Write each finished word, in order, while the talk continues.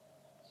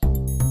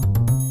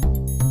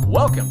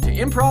Welcome to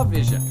Improv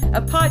Vision.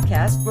 A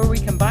podcast where we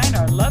combine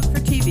our love for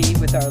TV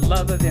with our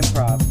love of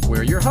improv.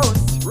 We're your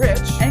hosts, Rich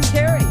and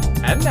Carrie.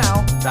 And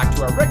now, back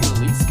to our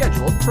regularly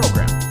scheduled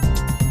program.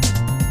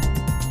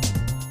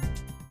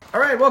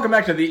 All right, welcome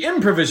back to the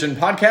Improvision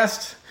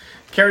podcast.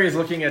 Carrie is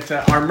looking at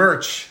our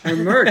merch. Our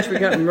merch. We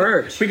got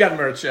merch. We got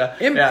merch.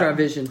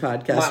 Improvision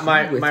podcast.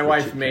 My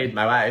wife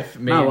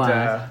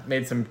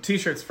made some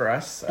T-shirts for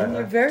us. And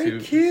they're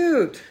very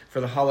cute for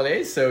the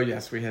holidays. So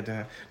yes, we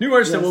had new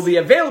merch that will be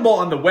available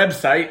on the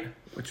website.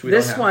 Which we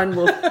this don't have. One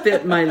will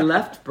fit my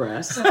left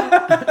breast. Right.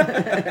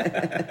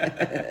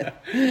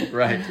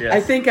 Yes.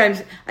 I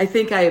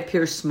think I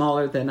appear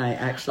smaller than I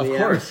actually am.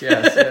 Of course.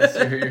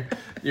 Yes.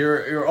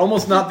 You're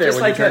almost not there. Just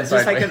when like you turn just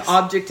sideways. like an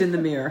object in the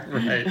mirror.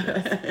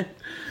 Right.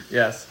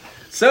 Yes.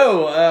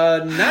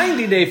 So,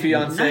 90 Day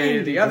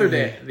Fiancé. The other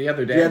day.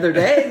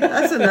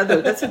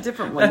 That's a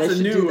different one. That's they a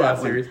should new do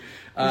that series.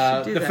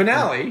 One. The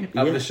finale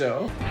of the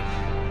show.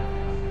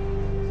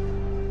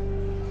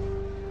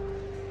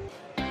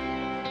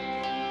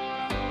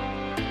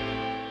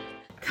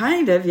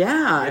 Kind of,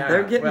 yeah.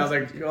 They're getting. Well,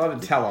 there's a lot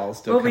of tell-alls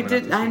still. Well, we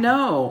did. I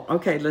know.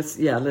 Okay, let's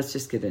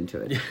just get into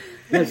it.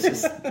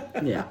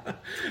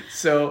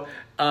 So,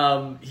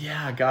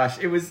 gosh,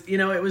 it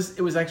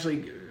was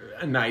actually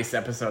a nice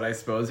episode, I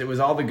suppose. It was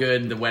all the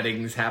good, the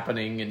weddings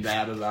happening and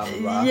blah, blah, blah,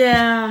 blah.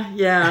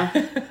 Yeah.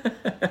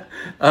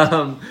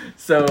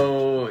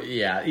 So,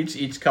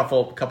 each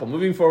couple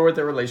moving forward with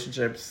their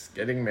relationships,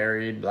 getting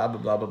married, blah,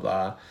 blah, blah, blah,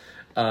 blah.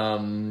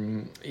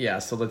 So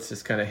let's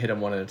just kind of hit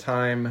them one at a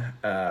time.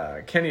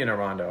 Kenny and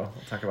Armando,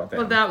 we'll talk about that.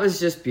 Well, that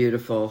was just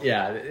beautiful.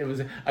 Yeah, it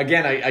was.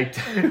 Again, I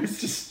was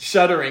just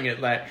shuddering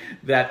at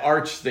that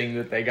arch thing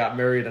that they got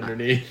married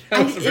underneath.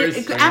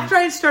 After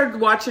I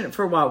started watching it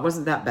for a while, it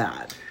wasn't that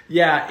bad.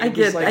 Yeah, I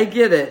get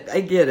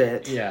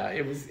it. Yeah,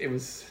 it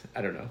was.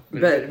 I don't know,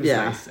 but it was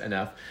nice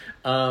enough.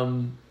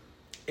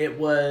 It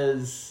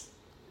was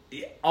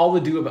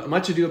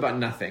much ado about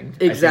nothing.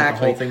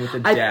 Exactly. I think the whole thing with the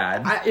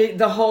dad.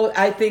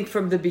 I think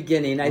from the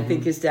beginning, I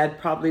think his dad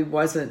probably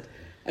wasn't.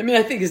 I mean,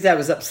 I think his dad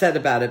was upset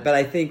about it, but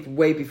I think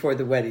way before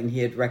the wedding he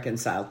had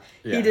reconciled.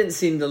 Yeah. He didn't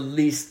seem the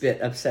least bit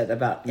upset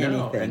about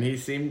anything. And he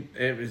seemed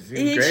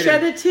he great.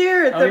 shed a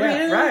tear at the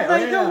end.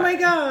 Right. Oh my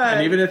God.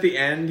 And even at the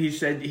end, he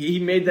said he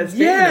made that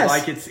statement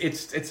like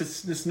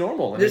it's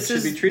normal and it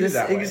should be treated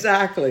that way.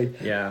 Exactly.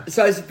 Yeah.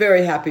 So I was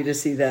very happy to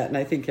see that, and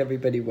I think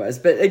everybody was.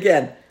 But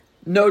again,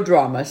 no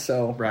drama,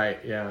 so... Right,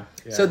 yeah.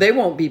 So they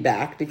won't be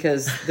back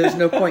because there's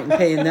no point in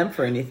paying them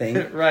for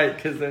anything. Right,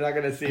 because they're not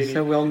going to see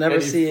so we'll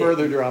never see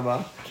further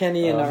drama.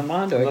 Kenny and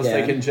Armando unless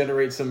again. they can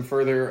generate some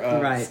further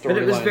right. But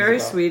it was very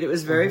sweet. It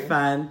was very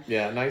fun.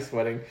 Yeah, nice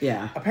wedding.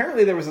 Yeah.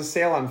 Apparently there was a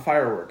sale on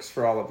fireworks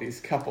for all of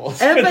these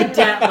couples.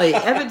 Evidently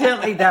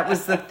that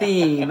was the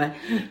theme.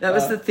 That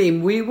was the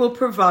theme. We will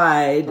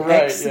provide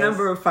X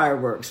number of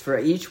fireworks for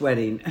each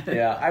wedding.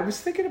 Yeah, I was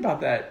thinking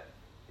about that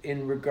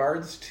in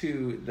regards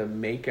to the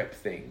makeup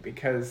thing,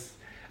 because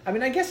I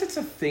mean, I guess it's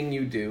a thing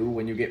you do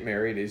when you get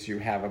married is you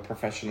have a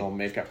professional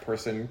makeup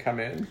person come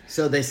in.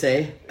 So they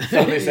say.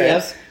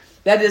 Yes.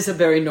 That is a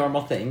very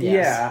normal thing,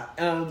 yes.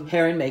 Yeah.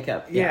 Hair and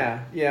makeup.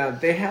 Yeah.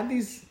 They had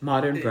these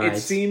modern brides.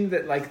 It seemed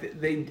that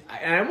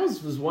I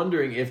almost was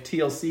wondering if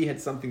TLC had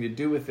something to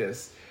do with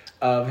this,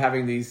 of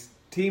having these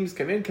teams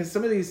come in, because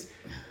some of these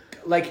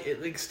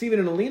like Steven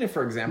and Alina,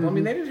 for example. I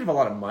mean, they didn't have a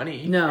lot of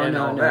money. No.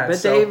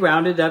 But they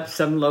rounded up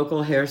some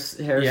local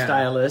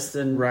hairstylist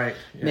and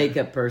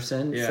makeup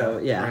person. Yeah, so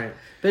right.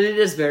 But it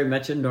is very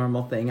much a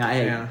normal thing.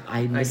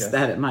 I missed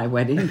that at my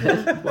wedding,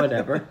 but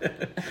whatever.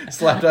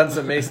 Slapped on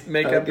some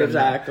makeup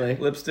and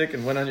lipstick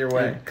and went on your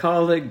way. And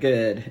called it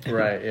good.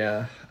 Right.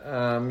 Yeah.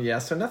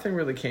 So nothing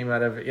really came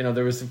out of it.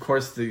 There was, of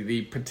course,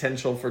 the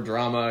potential for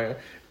drama,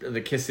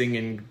 the kissing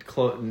and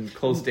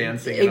close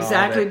dancing. And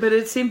exactly, all that. But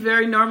it seemed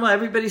very normal.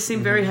 Everybody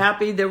seemed very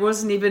happy. There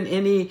wasn't even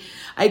any.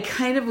 I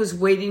kind of was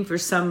waiting for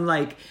some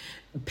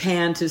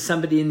pan to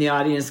somebody in the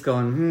audience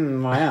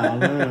going,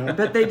 wow.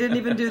 But they didn't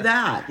even do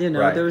that.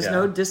 There was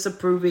no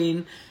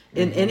disapproving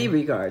in any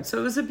regard. So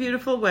it was a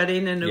beautiful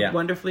wedding and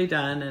wonderfully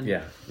done.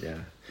 And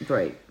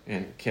great.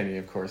 And Kenny,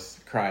 of course,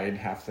 cried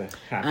half the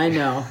I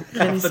know.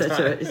 Kenny's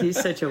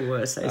such a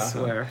wuss, I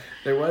swear.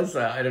 There was,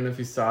 I don't know if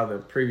you saw the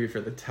preview for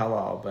the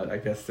tell-all, but I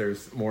guess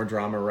there's more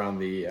drama around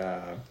the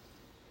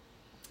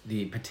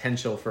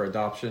potential for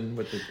adoption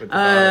with the daughters.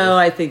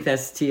 I think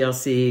that's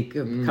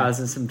TLC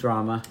causing some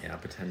drama. Yeah,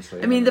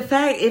 potentially. I mean, the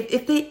fact,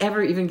 if they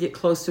ever even get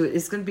close to it,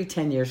 it's going to be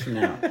 10 years from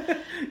now.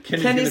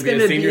 Kenny's going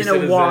to be in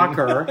a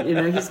walker.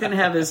 He's going to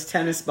have his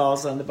tennis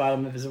balls on the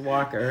bottom of his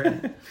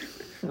walker.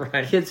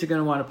 Right. Kids are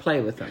going to want to play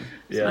with them.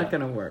 It's not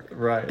going to work.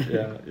 Right,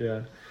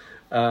 yeah.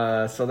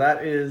 So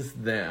that is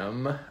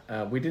them.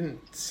 We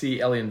didn't see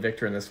Ellie and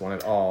Victor in this one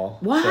at all.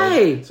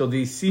 Why? So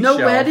the seashell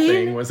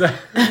thing was...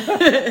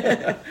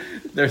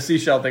 their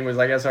seashell thing was,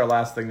 I guess, our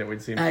last thing that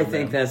we'd seen from I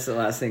think that's the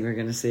last thing we're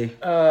going to see.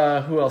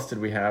 Who else did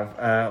we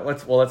have?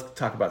 Let's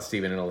talk about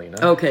Steven and Alina.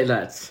 Okay,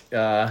 let's.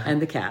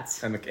 And the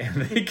cats. And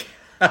the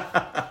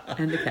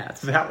and the cats.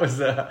 That was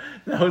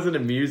an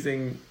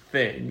amusing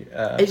thing.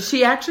 And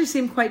she actually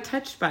seemed quite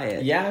touched by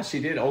it. Yeah, she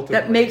did ultimately.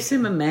 That makes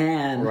him a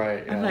man.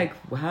 Right, I'm yeah.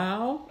 like,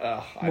 wow.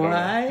 I don't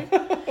why?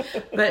 know.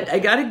 But I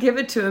got to give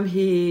it to him.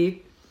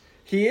 He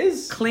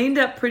is cleaned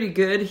up pretty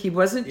good. He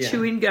wasn't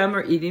chewing gum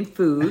or eating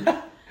food.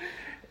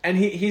 And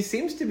he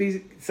seems to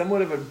be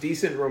somewhat of a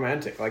decent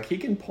romantic. Like, he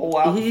can pull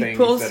out things. He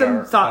pulls that some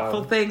are,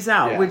 thoughtful things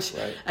out, yeah, which,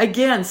 right.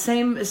 again,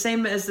 same as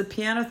the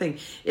piano thing.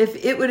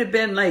 If it would have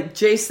been like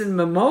Jason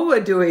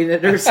Momoa doing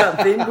it or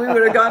something, we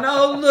would have gone,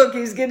 oh, look,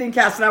 he's getting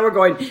cats. Now we're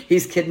going,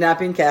 he's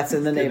kidnapping cats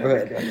in the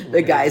neighborhood.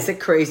 The guy's a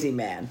crazy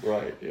man.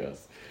 Right,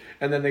 yes.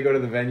 And then they go to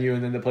the venue,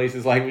 and then the place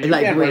is like, well, you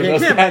Like, can't we bring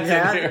those can't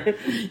cats bring in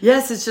here.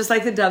 Yes, it's just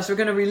like the doves. We're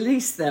going to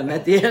release them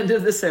at the end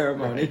of the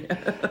ceremony.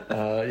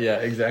 Yeah,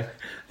 exactly.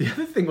 The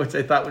other thing which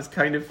I thought was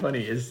kind of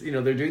funny is,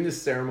 they're doing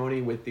this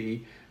ceremony with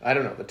the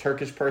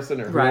Turkish person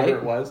or whoever Right.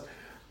 it was.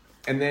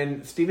 And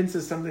then Steven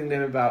says something to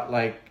him about,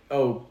 like,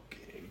 oh,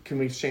 can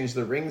we exchange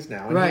the rings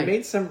now? And Right.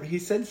 he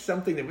said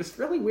something that was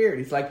really weird.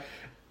 He's like,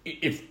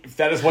 if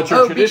that is what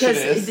your tradition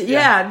is.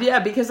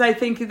 Because I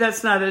think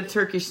that's not a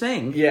Turkish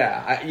thing.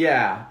 But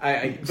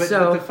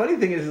the funny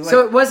thing is, like,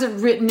 so it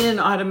wasn't written in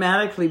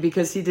automatically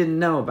because he didn't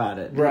know about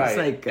it. right. It's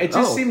like, it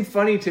just seemed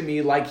funny to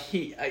me. Like,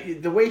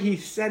 the way he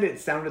said it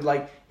sounded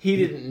like he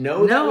didn't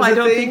know. No, was I a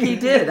don't thing. think he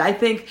did. I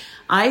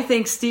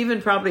think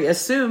Stephen probably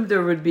assumed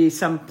there would be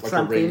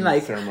something ring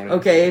like, ceremony.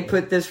 okay,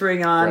 put this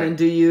ring on Right. and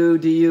do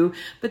you,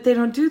 but they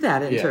don't do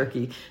that in Yeah.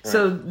 Turkey.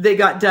 So they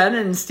got done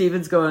and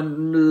Stephen's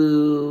going,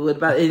 no, what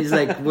about it? He's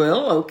like,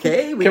 well,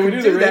 okay, Can we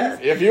do the that.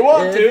 rings? If you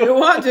want to. If you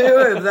want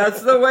to, if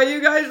that's the way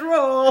you guys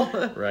roll.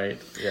 Right,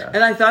 yeah.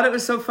 And I thought it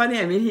was so funny.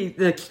 I mean,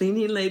 the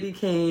cleaning lady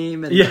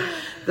came and Yeah.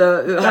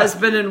 the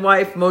husband and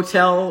wife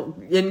motel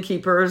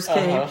innkeepers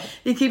came. Uh-huh.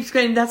 He keeps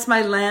going, that's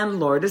my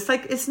landlord. It's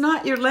like, it's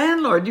not your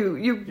landlord. You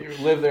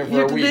live there for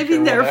you're a week.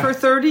 living or there whatever. for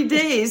 30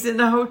 days in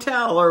a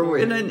hotel or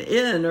in an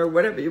inn or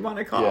whatever you want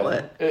to call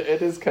it.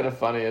 It is kind of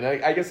funny. And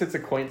I guess it's a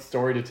quaint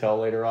story to tell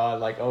later on.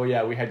 Like, oh,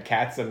 yeah, we had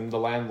cats and the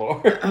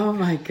landlord. Oh,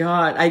 my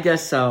God. I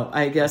guess so.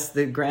 I guess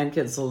the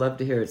grandkids will love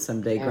to hear it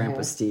someday,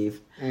 Grandpa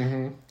Steve.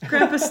 Mm-hmm.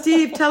 Grandpa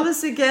Steve, tell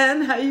us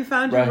again how you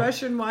found your Right.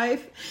 Russian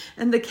wife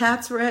and the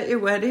cats were at your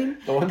wedding.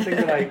 The one thing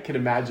that I can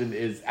imagine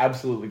is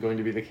absolutely going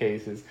to be the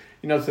case is,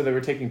 so they were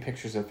taking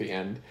pictures at the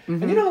end.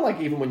 Mm-hmm. And like,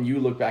 even when you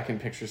look back in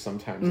pictures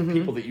sometimes of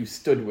people that you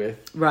stood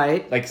with,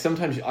 Right. like,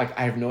 sometimes, like,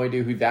 I have no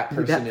idea who that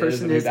person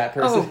is and who that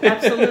person Oh, is.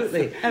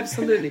 absolutely.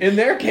 Absolutely. In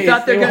their case,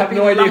 Thought they they're will gonna have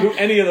no be idea who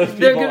any of those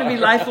people They're going to be are.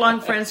 lifelong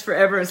friends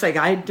forever. It's like,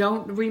 I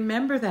don't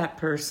remember that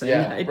person.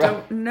 Yeah, I right.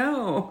 don't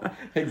know.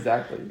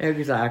 Exactly.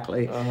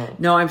 Exactly. Uh-huh.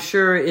 No, I'm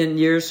sure in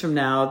years from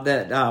now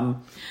that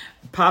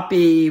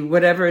Poppy,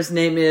 whatever his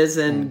name is,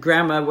 and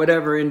Grandma,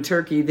 whatever, in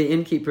Turkey, the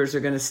innkeepers are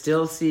going to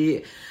still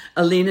see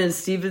Alina and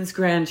Stephen's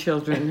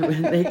grandchildren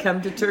when they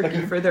come to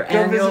Turkey for their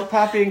Go visit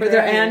Poppy and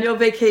Granny. annual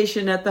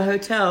vacation at the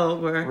hotel.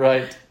 Where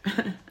Right.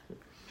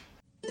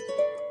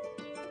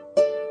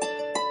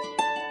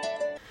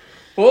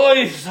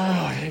 Boys,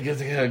 good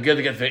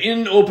to get the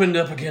inn opened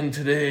up again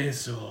today.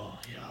 So,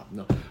 yeah,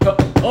 no.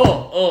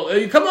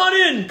 Come on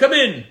in, come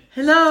in.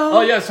 Hello.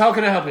 Oh, yes, how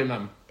can I help you,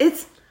 ma'am?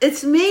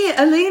 It's me,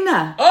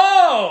 Alina.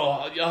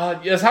 Oh,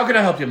 yes, how can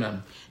I help you,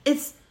 ma'am?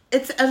 It's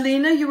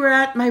Alina. You were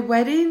at my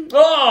wedding.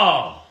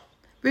 Oh,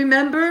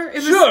 Remember? It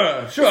was,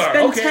 sure, It's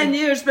been okay. 10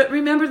 years, but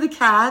remember the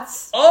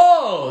cats?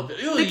 Oh,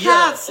 The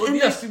cats Oh, in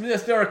yes,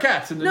 there are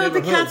cats in the No, the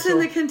neighborhood. cats in so-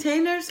 the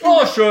containers.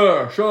 Oh,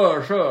 sure.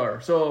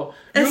 So,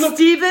 you And look...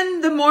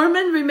 Stephen the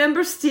Mormon.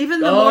 Remember Stephen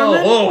the Oh,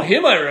 Mormon?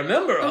 him I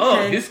remember. Oh,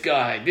 Okay. this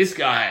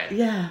guy.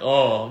 Yeah.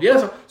 Oh,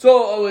 yes.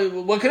 So,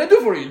 what can I do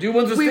for you? Do you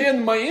want to stay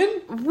in my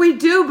inn? We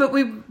do, but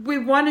we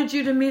wanted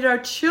you to meet our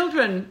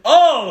children.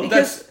 Oh,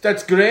 Because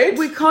that's great.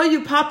 We call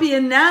you Poppy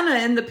and Nana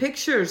in the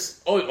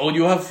pictures. Oh,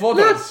 you have Look,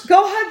 photos.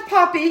 go hug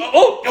Poppy.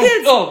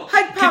 Kids,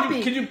 hug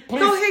Poppy. Can you please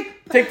go hug,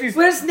 take these?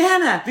 Where's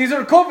Nana? These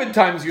are COVID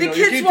times, you The know.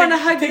 kids You wanna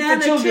take- hug take the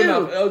Nana, children too.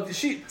 out. Oh,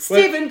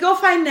 Stephen, go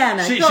find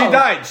Nana. She go.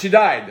 died. She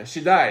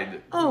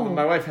died. Oh.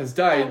 My wife has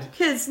died.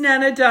 Kids,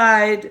 Nana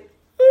died.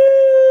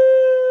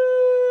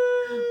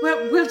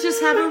 Well, we'll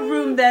just have a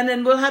room then,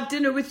 and we'll have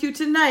dinner with you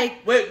tonight.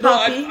 Wait, no,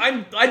 Poppy.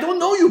 I don't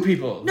know you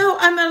people. No,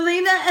 I'm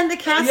Alina, and the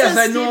cats Yes, and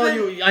I know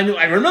Stephen. you.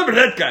 I remember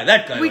that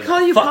guy. We was call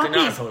a you fucking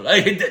Poppy. asshole.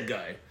 I hate that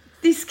guy.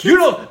 These Do you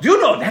kids.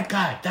 know that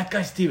guy? That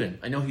guy, Steven.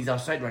 I know he's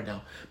outside right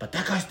now. But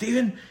that guy,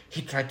 Steven,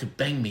 he tried to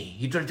bang me.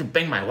 He tried to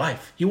bang my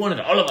wife. He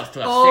wanted all of us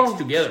to have sex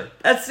together.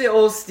 That's the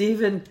old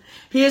Stephen.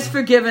 He is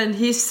forgiven.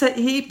 He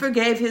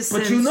forgave his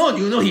But sins.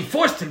 you know, he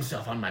forced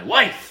himself on my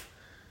wife.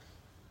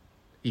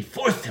 He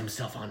forced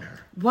himself on her.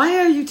 Why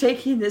are you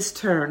taking this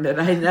turn that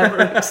I never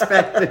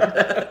expected?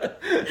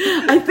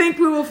 I think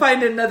we will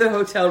find another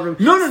hotel room.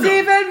 No.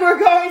 Stephen, we're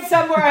going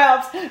somewhere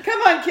else.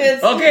 Come on,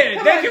 kids. Okay,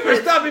 Come thank on, you for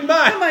kids. stopping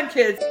by. Come on,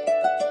 kids.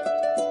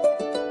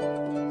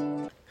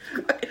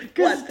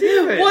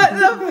 Steven. What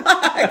the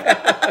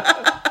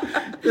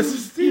fuck? This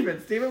is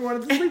Steven. Steven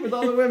wanted to sleep with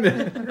all the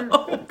women.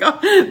 Oh, God.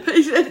 I thought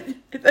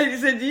you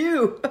said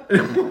you.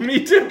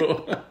 Me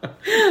too.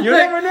 You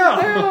never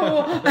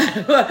know.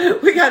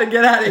 We got to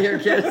get out of here,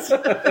 kids.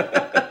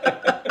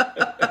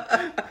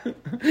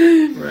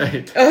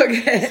 Right.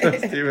 Okay. So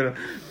Stephen,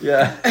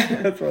 yeah,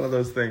 that's one of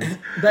those things.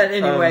 But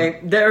anyway,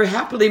 they're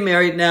happily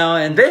married now,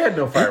 and They had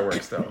no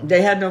fireworks, though.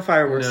 they had no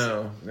fireworks.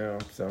 No.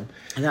 So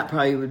And that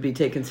probably would be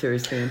taken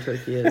seriously in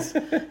Turkey as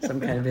some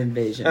kind of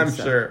invasion. I'm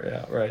so. sure.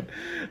 Yeah, right.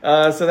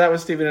 So that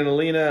was Stephen and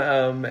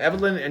Alina.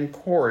 Evelyn and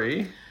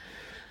Corey.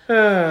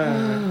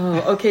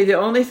 Oh, okay, the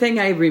only thing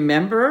I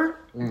remember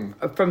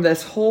from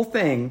this whole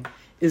thing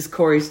is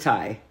Corey's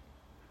tie.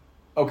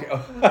 Okay.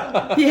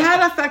 He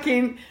had a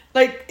fucking,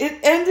 like, it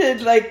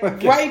ended, like,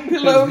 right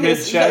below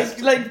his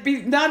mid-chest.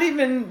 not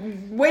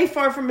even way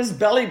far from his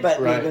belly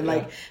button, Right, even.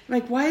 yeah.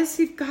 Like, why has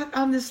he got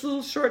on this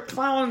little short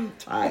clown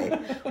tie?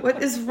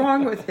 What is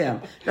wrong with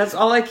him? That's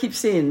all I keep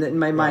seeing in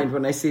my mind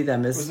when I see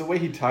them It was is... the way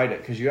he tied it,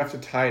 because you have to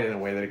tie it in a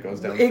way that it goes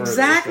down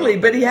Exactly,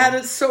 further, but he had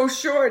it so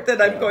short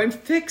that I'm going,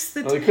 fix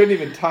the Well, he couldn't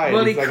even tie it.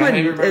 Well, he He's like, I don't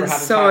even couldn't, remember and how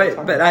to so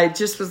tie it. but I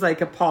just was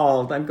like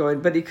appalled. I'm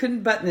going, but he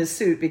couldn't button his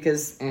suit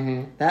because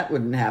that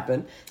wouldn't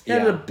happen. He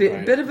had Yeah, a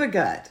right. bit of a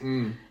gut,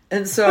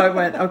 and so I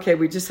went, okay,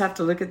 we just have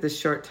to look at this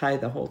short tie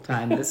the whole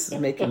time. This is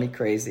making me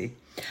crazy.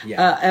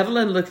 Yeah.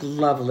 Evelyn looked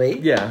lovely.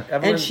 Yeah,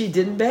 Evelyn- and she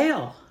didn't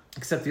bail.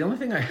 Except the only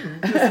thing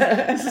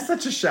this is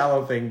such a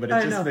shallow thing, but it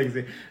I just know. makes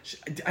me.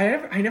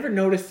 I never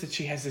noticed that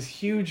she has this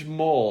huge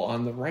mole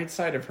on the right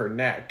side of her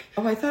neck.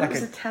 Oh, I thought Like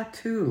it was a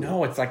tattoo.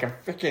 No, it's like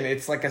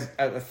it's like a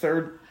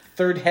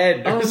third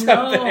head or Oh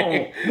something.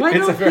 no! Why It's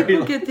a don't very people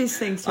long- get these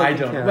things I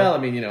taken don't. care of? Well, I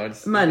mean,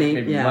 it's money,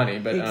 maybe yeah, money,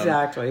 but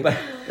exactly. but-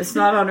 It's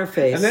not on her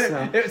face. and then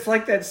so. it's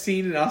like that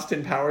scene in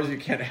Austin Powers. You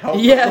can't help.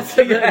 Yes,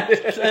 but look at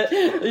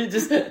it. you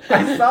just.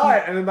 I saw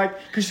it, and then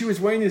because she was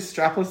wearing this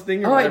strapless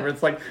thing or Oh, whatever,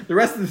 it's like the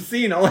rest of the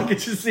scene. All I could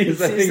just see is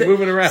that thing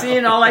moving around. See,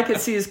 and all I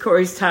could see is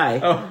Corey's tie.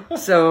 Oh.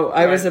 So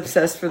I was Right.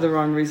 obsessed for the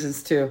wrong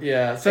reasons too.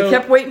 Yeah, So so- I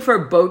kept waiting for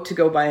a boat to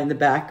go by in the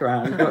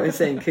background,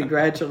 saying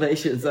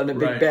congratulations on a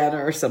big Right.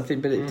 banner or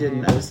something, but it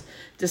didn't. I was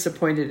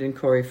disappointed in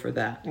Corey for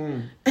that.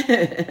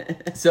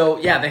 So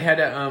yeah, they had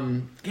a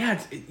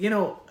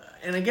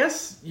and I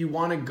guess you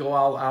want to go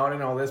all out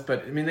and all this,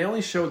 but I mean they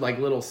only showed like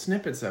little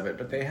snippets of it,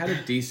 but they had a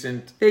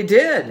decent They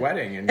did.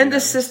 wedding, and the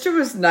sister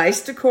was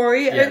nice to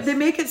Corey. Yes. They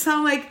make it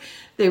sound like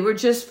they were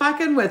just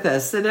fucking with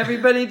us, and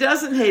everybody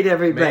doesn't hate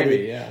everybody.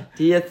 Maybe, yeah.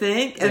 Do you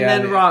think? And Yeah,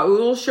 then they-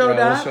 Raul showed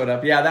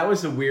up. Yeah, that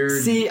was a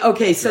weird. See,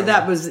 okay, so drama.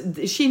 that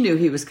was, she knew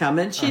he was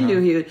coming. She Uh-huh. knew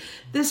he would,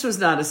 this was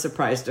not a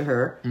surprise to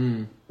her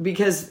Mm.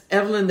 because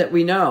Evelyn that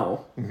we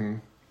know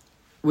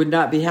would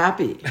not be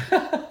happy.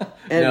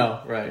 And, no,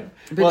 right.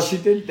 but Well, she-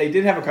 they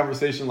did have a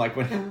conversation like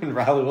when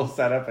Raul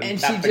sat up and and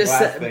she tapped the just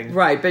glass said, thing.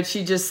 right, but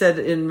she just said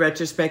in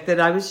retrospect that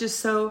I was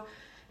just so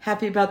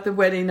happy about the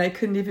wedding. I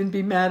couldn't even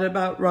be mad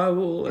about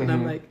Raul. And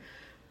I'm like,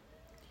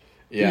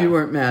 Yeah. you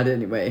weren't mad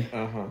anyway.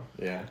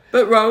 Yeah.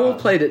 But Raul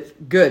played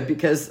it good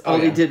because all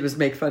he yeah. did was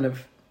make fun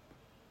of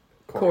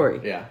Corey.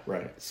 Yeah,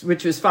 right.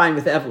 which was fine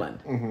with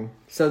Evelyn.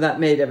 So that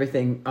made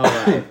everything all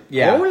right.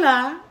 Yeah.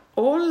 Hola.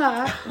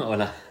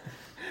 Hola.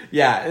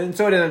 Yeah, and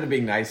so it ended up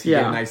being nice. He Yeah.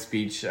 gave a nice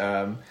speech,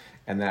 and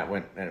that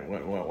went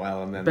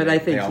well. And then But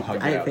they all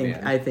hugged it out in the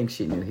end. I think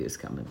she knew he was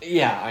coming.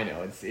 Yeah, I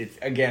know. It's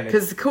again.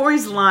 Because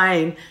Corey's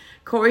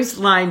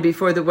line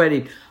before the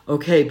wedding.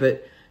 Okay,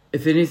 but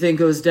if anything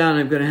goes down,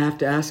 I'm going to have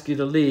to ask you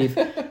to leave.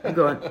 I'm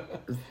going.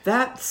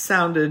 That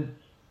sounded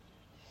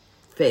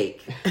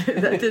fake.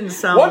 That didn't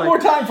sound. One like, more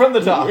time from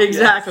the top.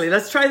 Exactly.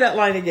 Let's try that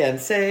line again.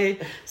 Say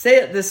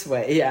it this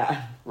way.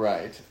 Yeah.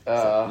 Right.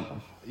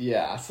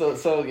 Yeah.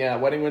 So yeah,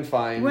 wedding went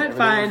fine. Went Everything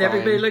fine.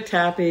 Everybody looked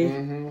happy.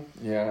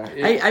 Yeah.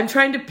 I'm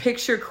trying to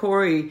picture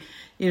Corey,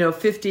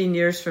 15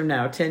 years from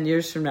now, 10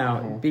 years from now,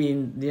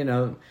 being,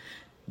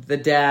 the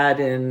dad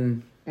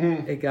in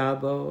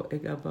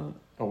Egabo,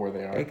 Oh, where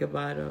they are.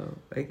 Egabado.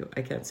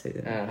 I can't say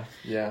that.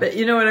 Yeah. But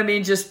you know what I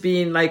mean? Just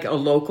being like a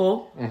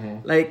local.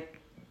 Like,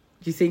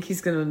 do you think he's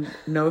going to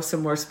know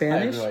some more I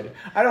Spanish? have no idea.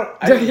 I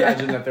don't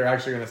imagine that they're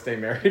actually going to stay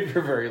married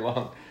for very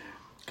long.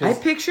 I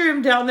picture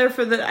him down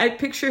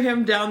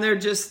there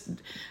just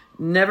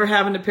never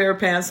having a pair of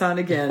pants on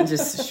again,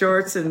 just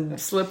shorts and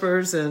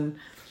slippers and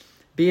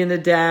being a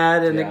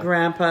dad and Yeah. a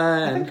grandpa. I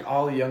And, think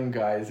all young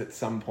guys at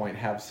some point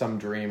have some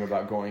dream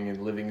about going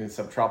and living in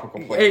some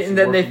tropical place. and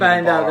then they working in a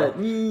find out bar.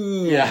 that,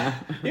 Yeah.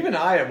 Even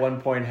I at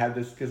one point had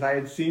this because I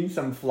had seen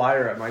some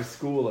flyer at my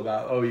school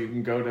about, you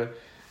can go to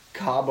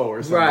Cabo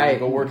or something, Right.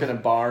 go work in a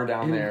bar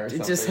down there or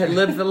something. just had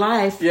lived the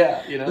life.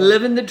 Yeah,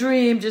 Living the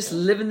dream, just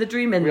living the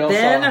dream. And We all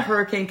then saw- a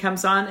hurricane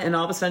comes on and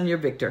all of a sudden you're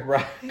Victor.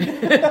 Right.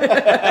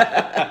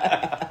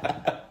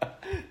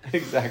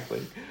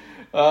 Exactly.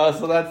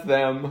 So that's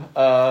them.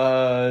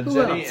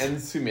 Jenny else? and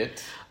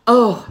Sumit.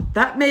 Oh,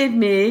 that made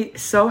me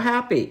so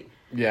happy.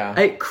 Yeah.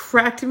 It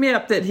cracked me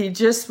up that he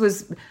just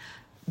was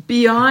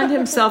beyond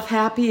himself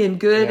happy and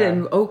good Yeah.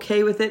 and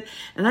okay with it.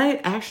 And I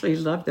actually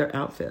loved their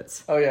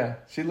outfits. Oh yeah,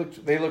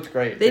 they looked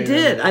great. They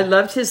did. really- I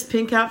loved his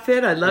pink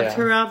outfit. I loved Yeah.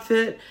 her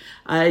outfit.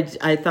 I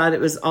thought it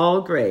was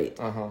all great.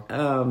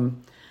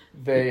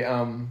 They,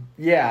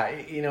 yeah,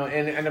 you know,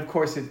 and of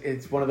course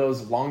it's one of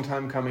those long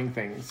time coming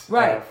things.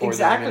 Right, for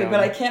exactly. them, you But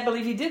know. I can't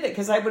believe he did it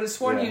because I would have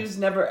sworn Yeah. he was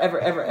never, ever,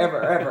 ever,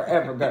 ever, ever,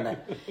 ever gonna,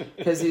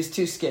 because he's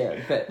too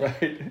scared. But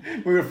Right,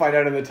 we would find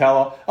out in the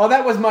tell. Oh,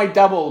 that was my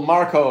double,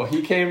 Marco.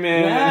 He came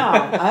in.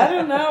 now I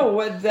don't know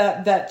what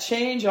that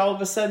change all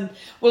of a sudden.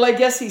 Well, I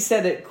guess he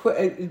said it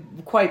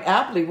quite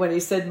aptly when he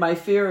said, "My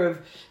fear of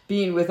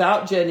being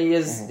without Jenny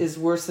is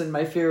worse than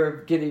my fear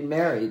of getting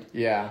married."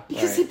 Yeah,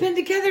 Because right. they've been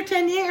together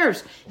 10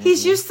 years.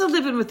 He's used to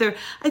living with her.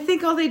 I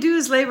think all they do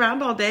is lay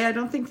around all day. I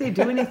don't think they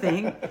do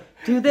anything.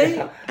 Do they?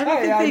 Yeah. I don't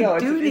think I they know.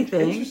 do It's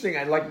anything. interesting.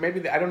 I like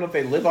maybe I don't know if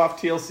they live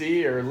off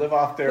TLC or live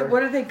off their But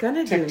what are they going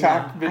to do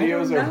TikTok now?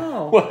 videos I don't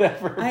know. or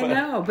whatever. I but-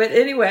 know. But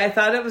anyway, I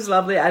thought it was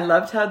lovely. I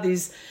loved how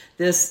this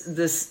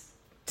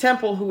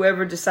temple,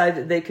 whoever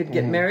decided they could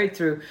get married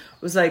through,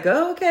 was like,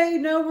 oh, okay,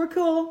 no, we're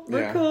cool.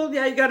 We're Yeah. cool.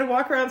 Yeah, you got to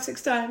walk around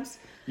 6 times.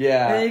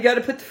 Yeah. And you got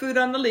to put the food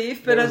on the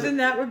leaf. But There was other than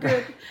that, we're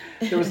good.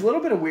 There was a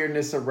little bit of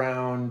weirdness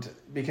around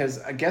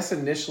because I guess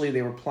initially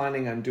they were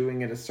planning on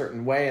doing it a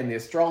certain way, and the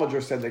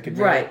astrologer said they could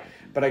do Right. it.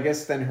 But I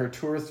guess then her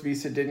tourist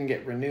visa didn't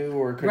get renewed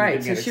or couldn't Right,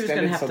 didn't so get she was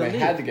going to extended, have so to they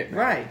leave. had to get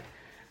married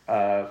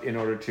Right. in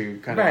order to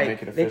kind of Right.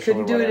 make it official. They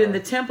couldn't or do it in whatever. the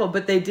temple,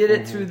 but they did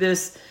it through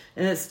this,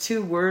 and it's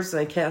 2 words,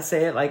 I can't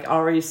say it, like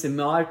Ari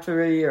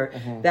Simatri, or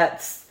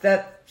that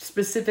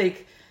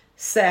specific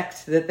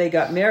sect that they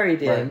got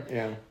married in Right,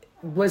 yeah.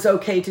 was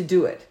okay to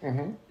do it,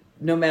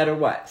 no matter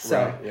what. So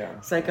Right, yeah.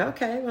 it's like,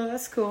 okay, well,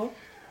 that's cool.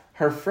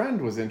 Her friend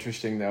was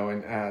interesting though,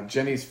 and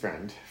Jenny's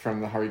friend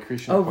from the Hare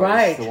Krishna Oh, place,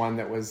 right. the one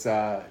that was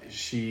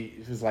she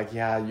was like,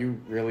 yeah, you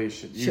really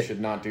should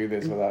not do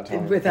this without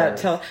telling your Without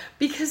parents."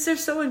 because they're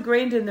so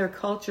ingrained in their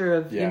culture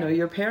of, Yeah.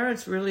 your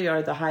parents really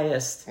are the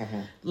highest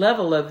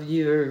level of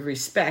your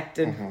respect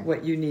and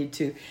what you need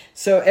to.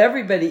 So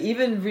everybody,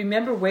 even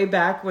remember way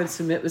back when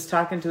Sumit was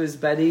talking to his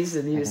buddies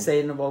and he was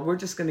saying, well, we're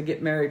just going to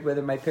get married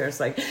whether my parents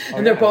and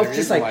they're yeah, both they're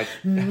just even like,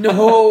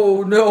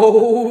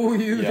 no,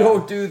 you Yeah.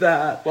 don't do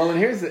that. Well, and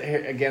here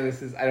again,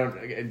 this is I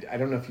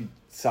don't know if you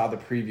saw the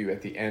preview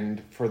at the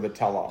end for the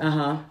tell-all,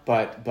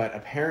 but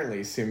apparently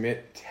Sumit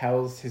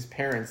tells his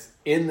parents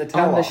in the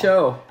tell-all On the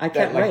show. I that,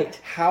 can't like, wait.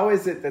 How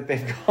is it that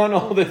they've gone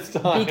all this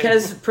time?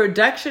 Because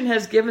production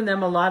has given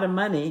them a lot of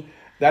money.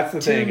 that's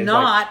the to thing. It's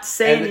not like,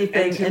 say and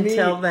anything to me,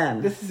 until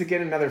then. This is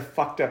again another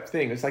fucked up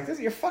thing. It's like this,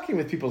 you're fucking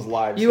with people's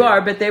lives. You here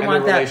are, but they and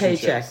want their that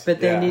paycheck. relationships.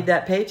 But they Yeah. need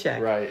that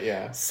paycheck. Right,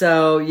 yeah.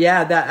 So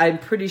yeah, that I'm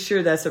pretty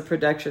sure that's a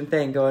production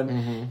thing.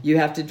 Going, you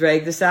have to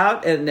drag this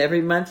out, and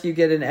every month you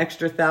get an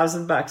extra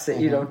 $1,000 that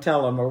you don't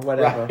tell them or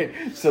whatever, Right.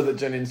 So that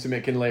Jenny and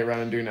Sumit can lay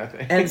around and do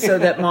nothing. and so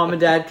that mom and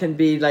dad can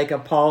be like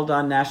appalled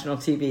on national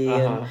TV,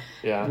 and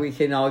Yeah. we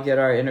can all get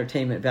our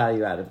entertainment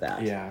value out of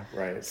that. Yeah,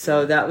 right.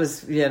 So that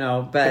was,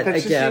 but But that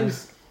again,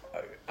 just seems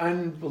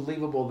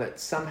unbelievable that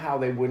somehow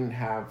they wouldn't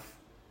have.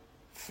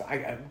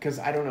 Because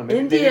I don't know. Maybe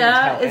they didn't India,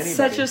 tell it's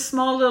such anybody. a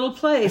small little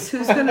place.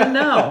 Who's going to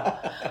know?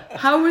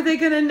 How were they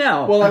going to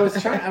know? Well, I was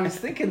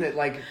thinking that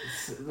like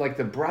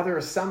the brother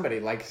or somebody,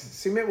 like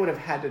Sumit would have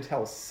had to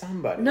tell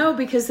somebody. No,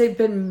 because they've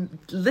been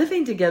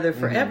living together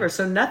forever,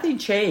 so nothing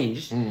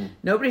changed.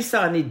 Nobody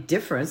saw any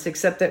difference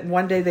except that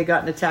one day they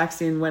got in a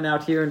taxi and went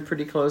out here in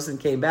pretty clothes and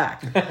came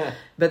back.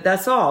 But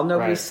that's all.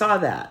 Nobody Right. saw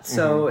that.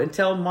 So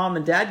until mom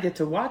and dad get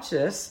to watch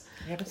this,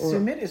 Yeah, but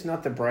Sumit is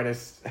not the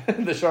brightest,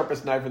 the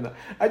sharpest knife in the.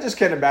 I just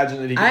can't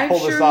imagine that he can I'm pull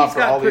sure this off he's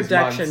for all got these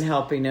production months.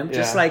 helping him,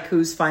 just Yeah. like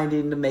who's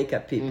finding the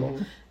makeup people.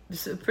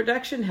 So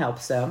production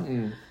helps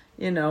them.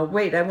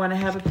 Wait, I want to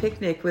have a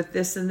picnic with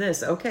this and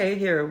this. Okay,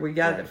 here, we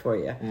got it for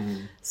you.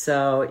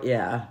 So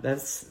yeah,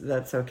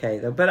 that's okay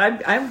though. But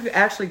I'm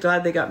actually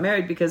glad they got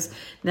married because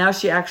now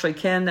she actually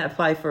can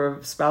apply for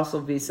a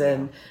spousal visa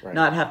and right.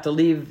 not have to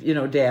leave,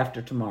 day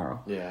after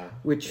tomorrow. Yeah,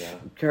 Which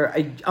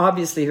yeah.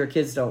 obviously her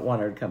kids don't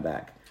want her to come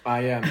back.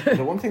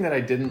 The one thing that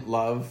I didn't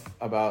love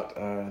about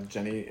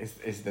Jenny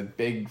is the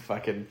big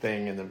fucking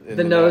thing in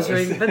The nose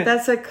ring, but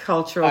that's a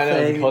cultural I know,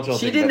 it's a thing. cultural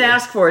She thing, didn't but-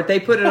 ask for it; they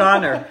put it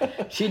on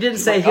her. She didn't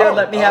say, like, "Here, "Oh,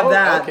 let me have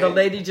that." okay. The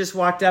lady just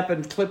walked up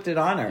and clipped it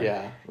on her.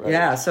 Yeah, right.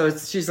 yeah. So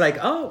she's like,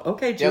 "Oh,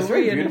 okay, Yeah, jewelry." it's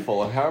very and-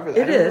 beautiful. However, I It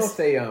don't know is. if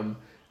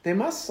they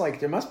must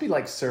there must be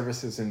like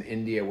services in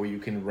India where you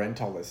can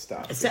rent all this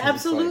stuff. It's because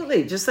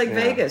absolutely just like Yeah.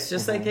 Vegas,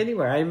 just like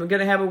anywhere. I'm going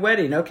to have a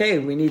wedding. Okay,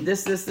 we need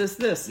this.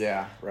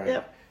 Yeah, right.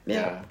 Yep. Yeah.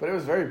 Yeah, but it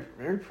was very,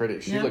 very pretty.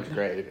 She Yep. looked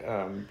great. It's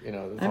I'm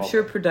all-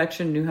 sure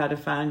production knew how to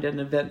find an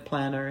event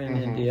planner in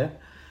India.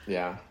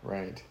 Yeah,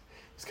 right.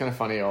 It's kind of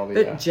funny all the.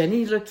 But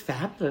Jenny looked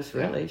fabulous.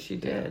 Yeah, Really, she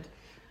did.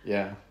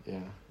 Yeah.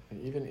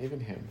 Even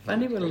him. he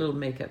Funny looked what a great. little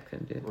makeup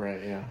can do. Right.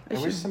 Yeah. I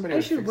wish somebody. I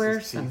would should fix wear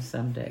his some teeth.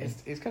 someday.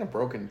 He's got a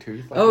broken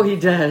tooth. like Oh, that. he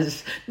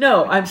does.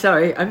 No, I'm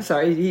sorry.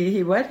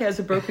 He what? Has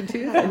a broken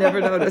tooth? I never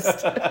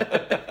noticed.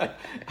 I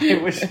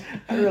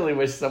really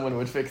wish someone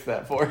would fix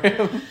that for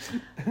him.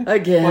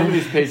 Again, One of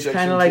these it's paychecks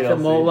kind of from like the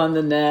TLC. mole on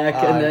the neck,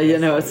 I and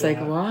guess so, it's like,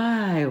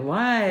 yeah.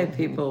 why,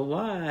 people,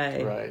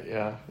 why? Right.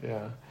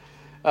 Yeah.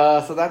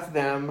 So that's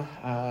them.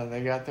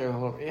 They got their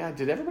little. Yeah.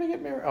 Did everybody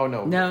get married? Oh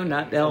no. No,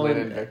 not Ellen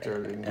and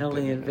Victor.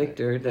 Ellie and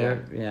Victor.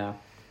 They're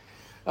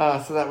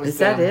So that was. Is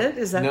that it?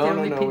 Is that the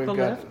only people We've got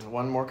left?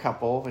 one more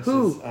couple. Which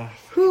Who? Is,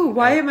 Who?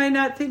 Why am I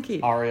not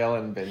thinking? Ariel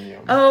and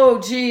Binyam. Oh,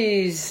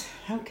 geez.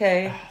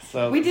 Okay.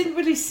 So we didn't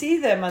really see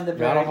them on the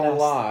very Not a whole last-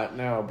 lot,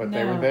 no, but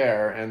they were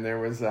there, and there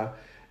was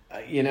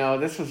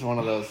this was one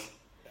of those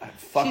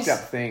fucked up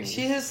things.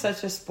 She is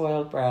such a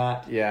spoiled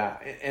brat. Yeah,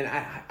 and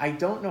I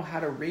don't know how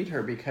to read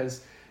her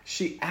because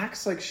she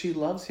acts like she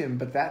loves him,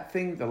 but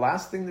the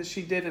last thing that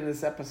she did in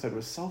this episode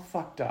was so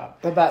fucked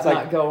up. About It's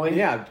not going?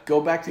 Yeah,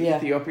 go back to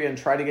Ethiopia and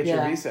try to get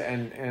your visa.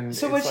 And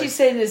so it's what she's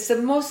saying is the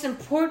most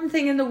important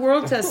thing in the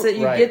world to us that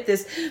you Right. get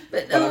this.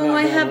 But I'm not I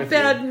going have with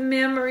bad you.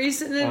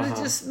 memories, and it would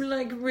just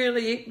like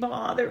really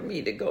bother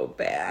me to go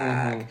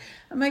back.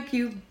 I'm like,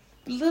 you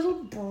little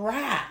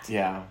brat.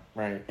 Yeah,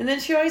 right. And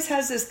then she always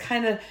has this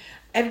kind of.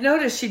 I've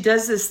noticed she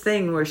does this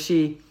thing where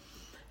she's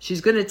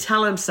going to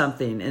tell him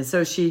something, and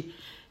so she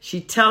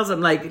tells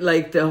him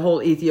like the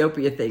whole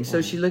Ethiopia thing.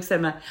 So she looks at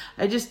him.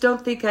 I just don't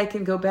think I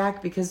can go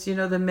back because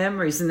the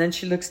memories. And then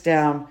she looks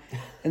down,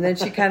 and then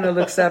she kind of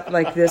looks up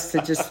like this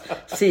to just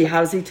see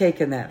how's he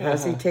taking that.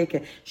 How's he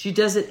taking? She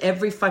does it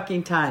every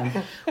fucking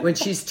time when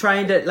she's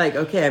trying to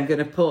okay, I'm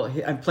gonna pull.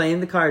 I'm playing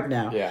the card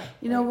now. Yeah.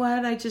 You know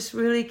what? I just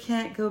really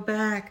can't go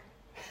back.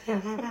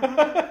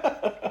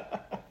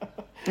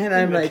 And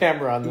I'm the like,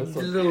 camera on this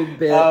one. little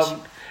bitch.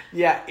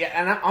 Yeah,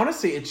 and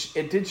honestly,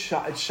 it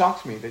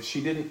shocked me that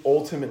she didn't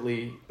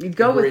ultimately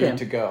Go with agree him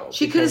to go.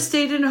 She could have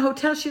stayed in a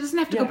hotel. She doesn't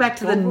have to go back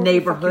to go the wherever the fuck you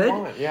neighborhood.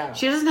 want, yeah.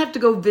 She doesn't have to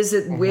go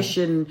visit Wish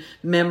and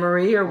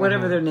Memory or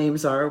whatever their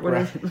names are.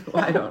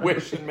 I don't know.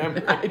 Wish and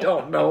Memory. I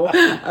don't know.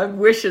 I'm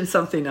wishing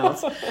something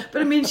else.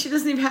 But I mean, she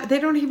doesn't even they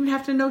don't even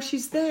have to know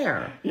she's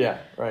there. Yeah,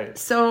 right.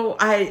 So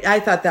I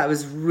thought that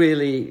was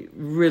really,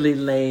 really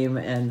lame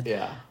and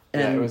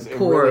it was a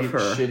poor really of her.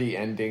 shitty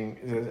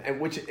ending, and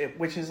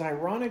which is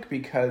ironic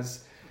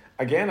because,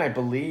 again, I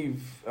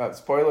believe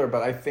spoiler,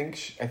 but I think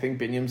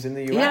Binyam's in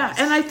the U.S. Yeah,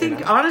 and I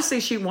think honestly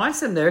she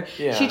wants him there.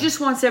 Yeah. She just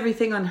wants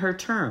everything on her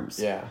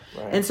terms. Yeah,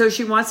 right. And so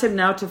she wants him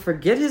now to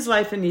forget his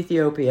life in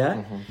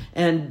Ethiopia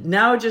and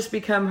now just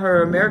become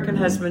her American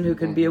husband who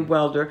can be a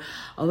welder.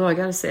 Although I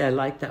got to say I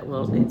like that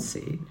welding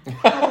scene.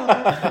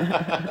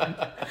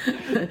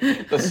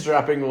 The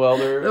strapping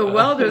welder. The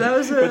welder, that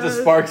was with the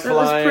sparks that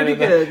was flying. pretty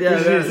good. Yeah,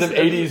 there's some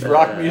 80s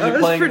rock music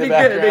playing in the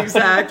background. Good,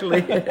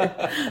 exactly.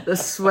 The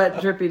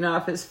sweat dripping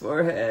off his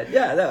forehead.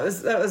 Yeah, that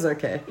was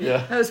okay.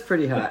 Yeah. That was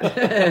pretty hot.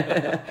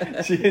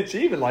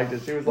 she even liked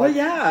it. She was Well, like,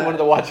 yeah. she wanted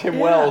to watch him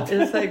weld.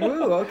 It's like,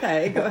 ooh,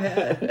 okay, go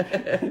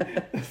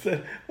ahead.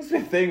 That's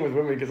the thing with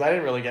women because I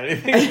didn't really get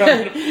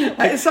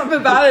anything. Something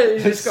about it.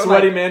 You just go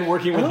Sweaty like, man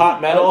working with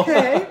hot metal.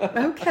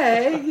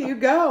 Okay, you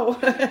go.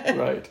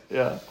 Right,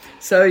 yeah.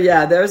 So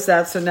yeah, there's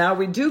that. So now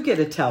we do get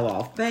a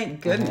tell-off.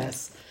 Thank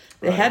goodness.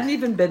 They hadn't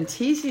even been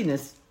teasing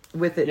us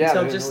with it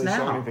until they didn't just really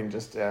show now. anything.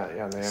 Just they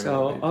haven't.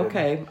 So, they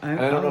okay. didn't. And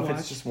I don't know I'll if watch.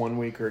 it's just 1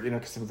 week or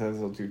because sometimes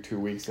they'll do 2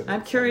 weeks.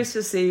 I'm curious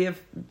to see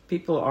if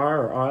people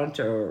are or aren't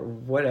or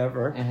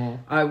whatever. Mm-hmm.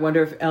 I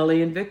wonder if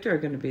Ellie and Victor are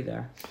going to be see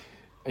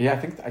Yeah,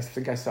 I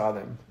think I saw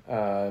them.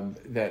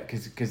 That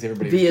because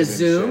everybody via was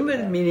giving Zoom,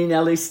 shit, meaning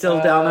Ellie's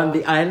still down on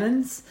the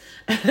islands.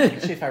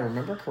 Actually, if I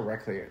remember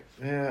correctly,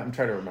 I'm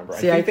trying to remember.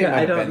 See, I think they might I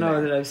have don't been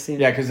know there. that I've seen.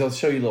 Yeah, because they'll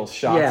show you little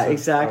shots. Yeah, of,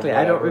 exactly. Of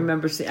I don't whatever.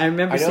 remember seeing. I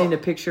remember seeing a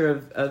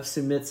picture of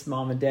Sumit's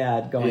mom and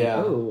dad going,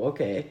 Yeah. "Oh,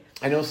 okay."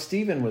 I know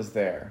Steven was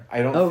there.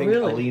 I don't think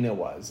really? Alina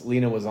was.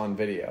 Lena was on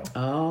video.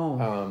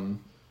 Oh,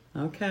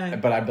 okay.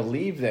 But I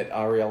believe that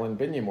Ariel and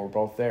Binyam were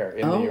both there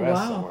in the U.S.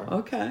 somewhere.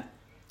 Okay.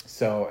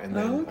 So, and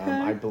then Okay.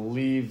 I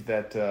believe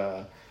that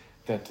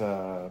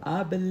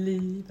I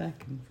believe I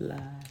can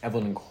fly.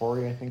 Evelyn and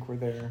Corey, I think, were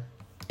there.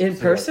 In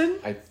person?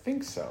 I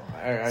think so.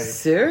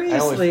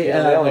 Seriously, they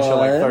only show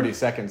like Evelyn? 30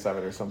 seconds of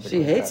it or something. She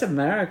like hates that.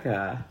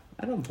 America.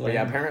 I don't blame But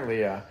yeah, her.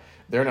 apparently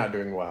they're not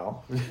doing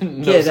well.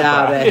 No Get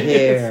out of surprise.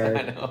 here.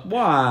 I know.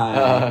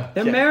 Why?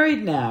 They're yeah.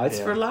 married now. It's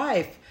Yeah. for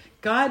life.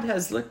 God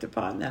has looked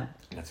upon them.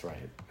 That's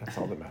right. That's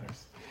all that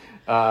matters.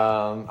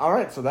 All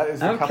right, so that is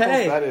the Okay.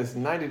 couples. That is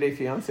 90 Day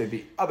Fiancé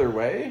the other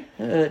way.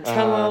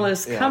 Tell all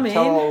is coming.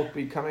 Tell all will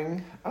be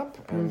coming up.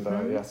 And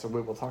so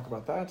we will talk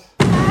about that.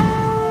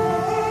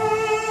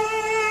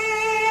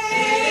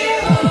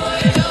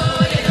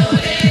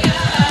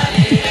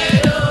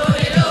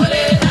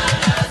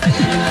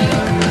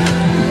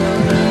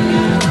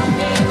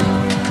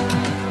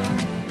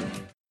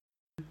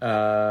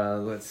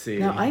 Let's see.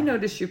 Now, I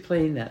noticed you're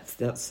playing that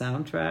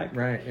soundtrack.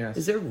 Right, yes.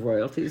 Is there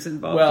royalties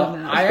involved Well,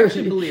 in that? I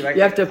actually believe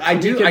you have to.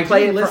 You can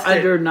play it for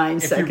under 9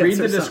 seconds. If you read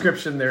the or something.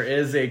 description, there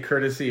is a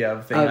courtesy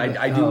of thing. Okay.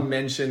 I do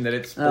mention that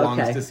it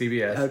belongs Okay. to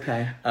CBS.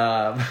 Okay.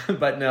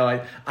 But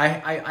no,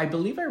 I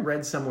believe I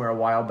read somewhere a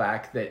while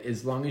back that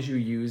as long as you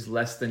use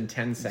less than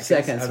 10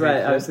 seconds. of right?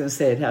 a I was clip, going to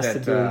say it has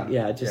that, to be.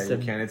 Just you a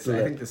can. It's, blip.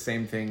 I think the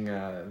same thing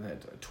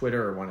that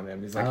Twitter or one of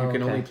them is like Oh, you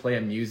can okay. only play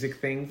a music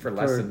thing for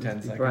less than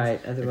 10 seconds. right,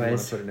 if you want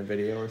otherwise- to put in a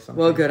video or something.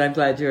 Well, good. I'm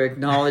glad you're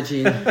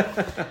acknowledging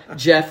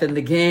Jeff and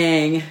the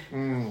gang.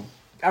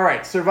 All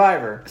right,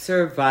 Survivor.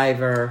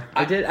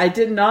 I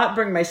did not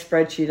bring my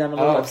spreadsheet. I'm a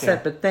little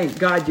upset, but thank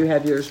God you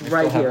have yours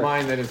right still have here.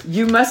 mine that is...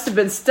 You must have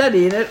been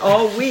studying it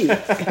all week.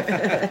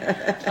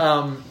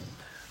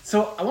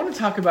 So I want to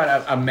talk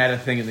about a meta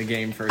thing in the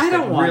game first. I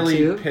don't that want really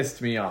to.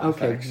 pissed me off.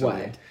 Okay,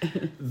 actually.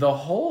 what? The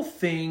whole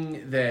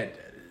thing that,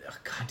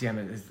 God damn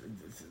it,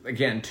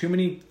 again, too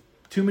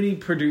many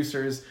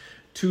producers,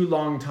 too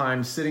long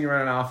time sitting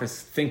around an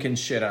office thinking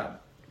shit up.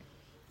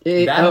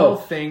 Whole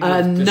thing.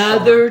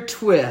 Another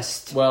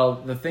twist. Well,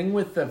 the thing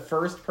with the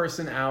first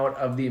person out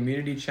of the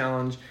immunity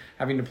challenge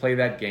having to play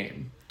that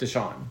game,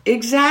 Deshaun.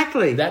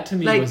 Exactly. That to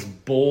me was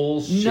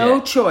bullshit.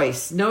 No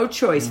choice.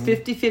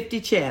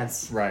 50-50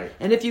 chance. Right.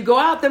 And if you go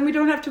out, then we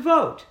don't have to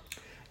vote.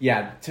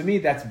 Yeah, to me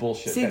that's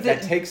bullshit. See,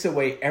 that takes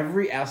away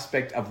every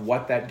aspect of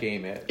what that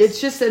game is.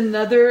 It's just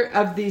another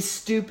of these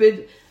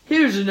stupid...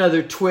 Here's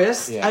another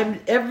twist. Yeah.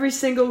 Every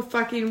single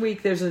fucking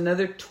week there's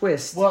another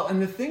twist. Well, and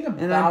the thing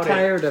about and I'm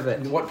tired of it.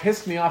 What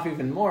pissed me off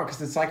even more,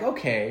 because it's like,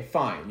 okay,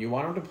 fine, you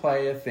want him to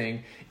play a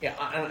thing,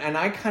 and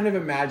I kind of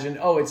imagine,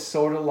 it's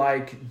sort of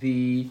like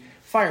the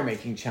fire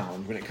making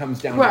challenge when it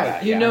comes down to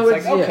that. It's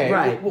like, okay,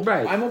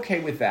 right. I'm okay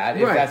with that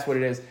if that's what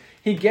it is.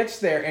 He gets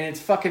there and it's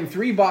fucking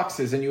 3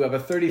 boxes and you have a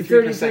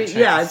 33% chance.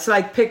 Yeah, it's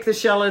like pick the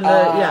shell in the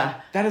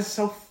That is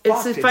so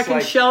fucked. It's a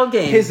fucking shell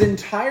game. His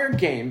entire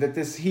game that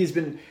he's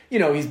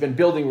been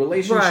building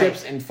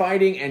relationships and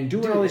fighting and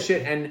doing all this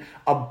shit, and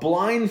a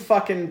blind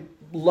fucking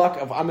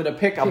luck of I'm going to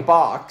pick a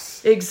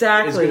box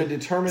exactly is going to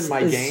determine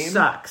my game.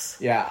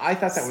 Sucks. Yeah, I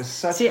thought that was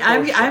such. See,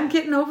 I'm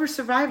getting over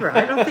Survivor.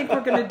 I don't think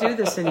we're going to do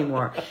this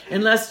anymore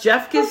unless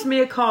Jeff gives me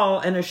a call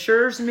and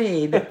assures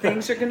me that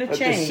things are going to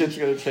change. Shit's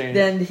going to change.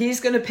 Then he's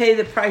going to pay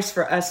the price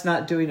for us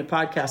not doing a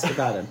podcast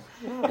about him.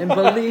 And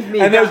believe me,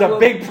 and there's a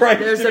big price.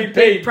 There's a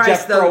big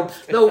price.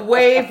 The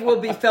wave will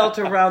be felt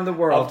around the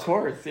world. Of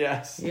course,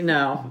 yes.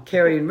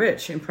 Carrie and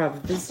Rich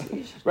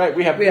improvisation. Right,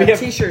 we have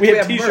t-shirts. We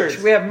have merch.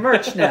 We have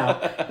merch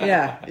now.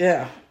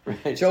 Yeah.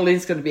 Right.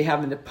 Jolene's going to be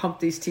having to pump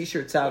these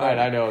t-shirts out. Right,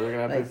 I know. They're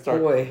going to have to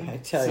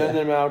start sending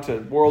them out to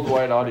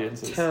worldwide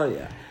audiences. I tell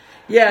you.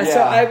 Yeah,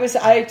 so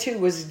I too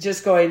was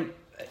just going,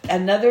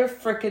 another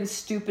freaking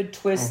stupid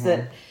twist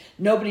that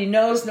nobody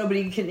knows,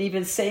 nobody can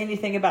even say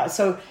anything about.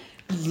 So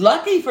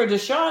lucky for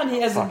Deshaun,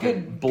 he has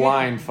fucking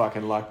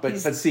fucking luck. But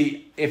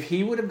see, if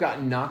he would have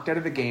gotten knocked out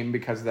of the game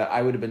because of that,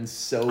 I would have been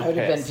so pissed. I would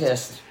have been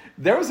pissed.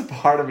 There was a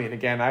part of me, and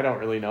again, I don't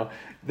really know,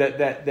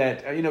 that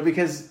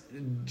because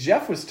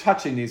Jeff was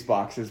touching these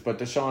boxes, but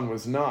Deshaun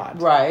was not.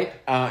 Right.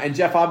 And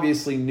Jeff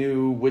obviously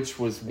knew which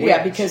was which.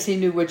 Yeah, because he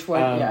knew which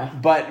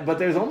one. But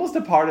there's almost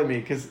a part of me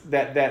because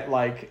that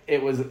like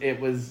it was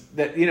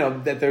that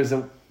that there's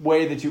a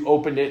way that you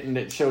opened it and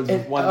it shows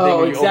one thing.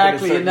 Oh,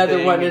 exactly. Another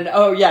thing, and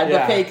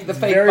the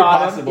fake very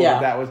bottom. Possible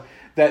that was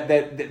that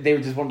they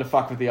just wanted to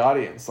fuck with the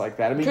audience like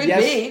that. I mean, could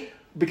be.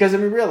 Because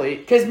really,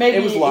 because maybe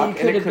it was luck,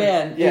 it could have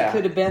been. Yeah. It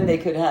could have been they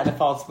could have had a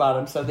false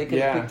bottom, so they could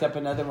have picked up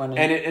another one.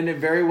 And it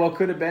very well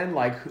could have been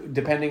like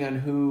depending on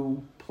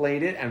who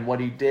played it and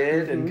what he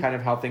did and kind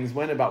of how things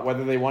went about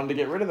whether they wanted to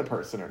get rid of the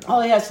person or not.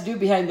 All he has to do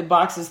behind the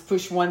box is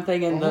push one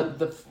thing and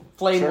the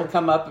flame will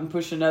come up and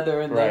push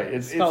another and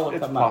the skull will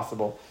come up. It's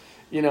possible.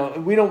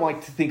 We don't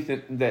like to think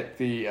that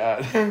the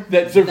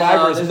that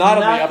Survivor is not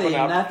on the up and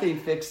up. Nothing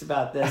fixed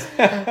about this.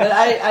 But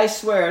I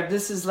swear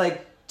this is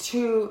like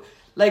too.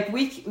 Like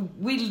we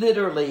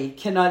literally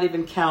cannot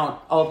even count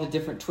all the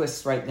different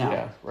twists right now.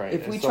 Yeah, right.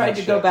 If we tried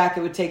to go back,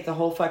 it would take the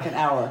whole fucking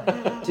hour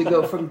to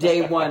go from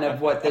day one of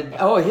what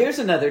here's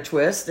another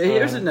twist.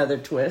 Here's another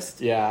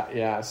twist.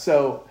 Yeah.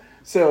 So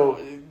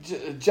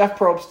Jeff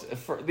Probst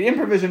for the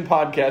Improvision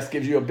podcast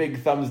gives you a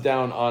big thumbs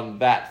down on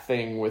that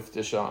thing with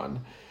Deshaun.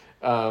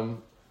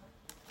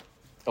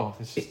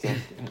 It's just a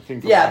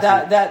thing. Yeah,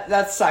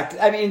 that sucked.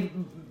 I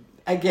mean.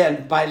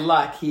 Again, by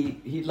luck,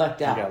 he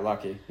lucked out. He got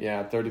lucky.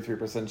 Yeah,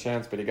 33%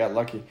 chance, but he got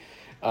lucky.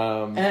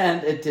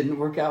 And it didn't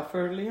work out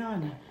for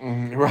Liana.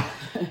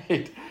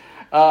 Right.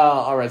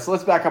 All right, so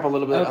let's back up a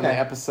little bit on the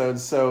episode.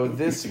 So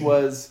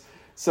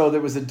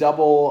there was a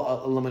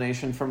double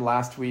elimination from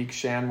last week.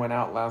 Shan went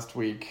out last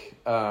week.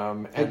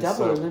 A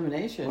double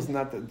elimination? Wasn't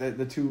that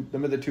the two?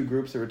 Remember the two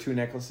groups? There were two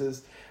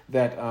necklaces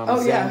that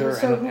Xander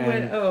so who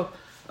went?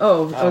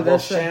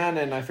 That's Shan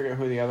and I forget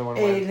who the other one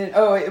was.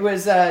 It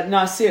was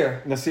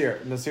Nasir.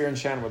 Nasir and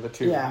Shan were the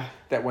two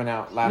that went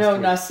out last week. No,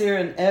 Nasir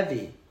and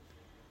Evie.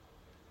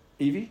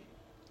 Evie?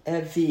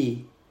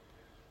 Evie.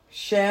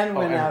 Shan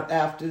went out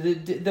after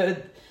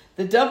the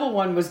double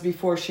one was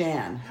before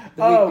Shan.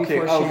 The week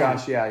before Shan.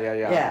 Gosh,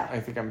 yeah.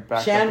 I think I'm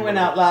back. Shan went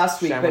out last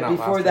week, but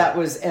before that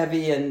was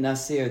Evie and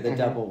Nasir, the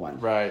double one.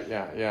 Right,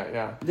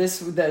 yeah.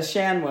 The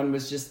Shan one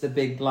was just the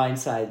big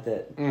blindside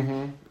that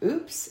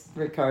oops,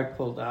 Ricard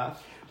pulled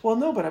off. Well,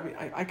 no, but I mean,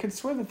 I could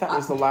swear that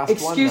was the last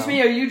one. Excuse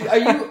me, are you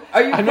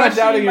I'm not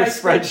doubting your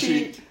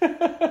spreadsheet.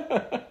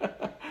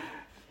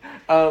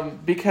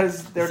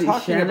 Because they're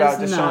talking about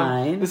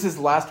Deshaun. This is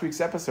last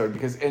week's episode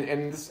because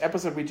in this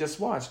episode we just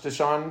watched,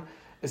 Deshaun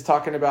is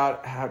talking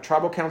about how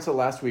Tribal Council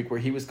last week where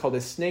he was called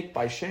a snake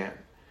by Shan.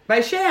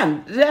 By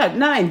Shan. Yeah,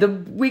 9. The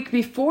week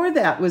before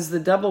that was the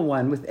double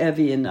one with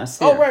Evie and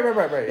Nasir. Oh,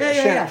 right.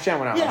 Yeah. Shan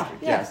went out last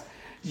week. Yeah. Yes.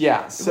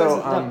 Yeah. So,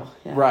 wasn't double,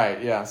 yeah.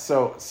 right. Yeah.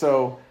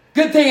 So.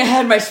 Good thing I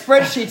had my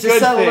spreadsheet to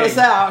settle this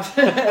out.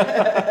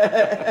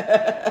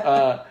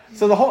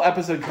 So the whole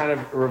episode kind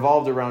of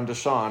revolved around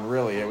Deshawn,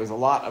 really. It was a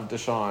lot of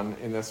Deshawn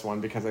in this one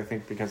because of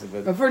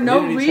the... But for no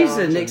immunity reason,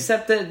 challenge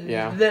except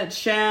that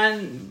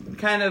Shan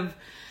kind of...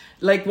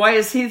 Like, why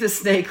is he the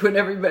snake when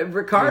everybody...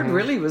 Ricard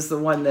really was the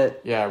one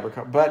that... Yeah,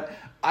 Ricard. But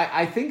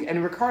I think...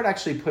 And Ricard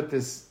actually put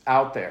this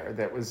out there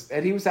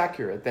and he was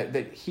accurate,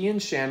 that he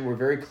and Shan were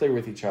very clear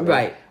with each other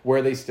right.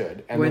 where they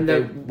stood. And when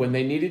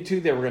they needed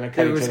to, they were going to cut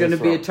there each was other's going to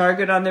be a throat.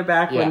 target on their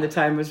back when the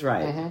time was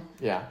right. Mm-hmm.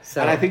 Yeah.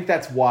 So, and I think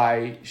that's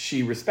why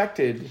she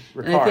respected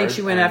Ricard. And I think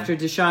she went after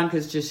Deshawn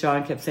because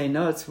Deshawn kept saying,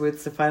 no, it's the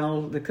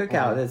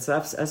cookout. It's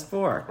us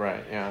 4.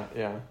 Right,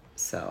 yeah.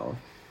 So...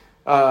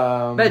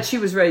 but she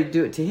was ready to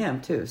do it to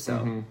him too,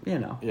 so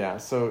Yeah,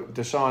 so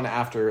Deshawn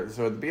at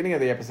the beginning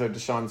of the episode,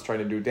 Deshawn's trying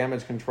to do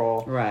damage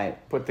control. Right.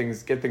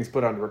 Get things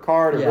put onto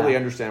Ricard or Yeah. really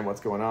understand what's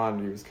going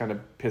on. He was kind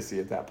of pissy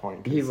at that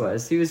point. He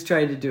was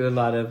trying to do a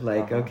lot of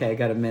okay, I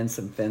gotta mend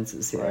some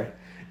fences here. Right.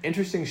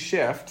 Interesting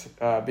shift,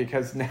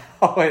 because now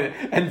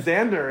and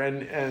Xander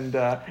and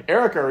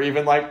Erica are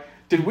even like,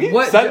 did we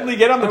suddenly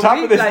get on the top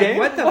of this game?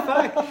 What the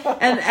fuck?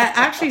 And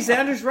actually,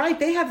 Xander's right.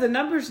 They have the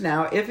numbers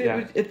now.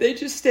 If they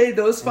just stay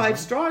those 5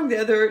 strong,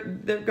 they're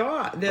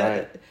gone.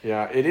 Right.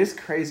 Yeah, it is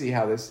crazy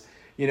how this,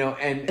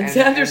 and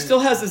Xander still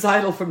has his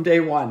idol from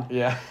day one.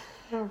 Yeah.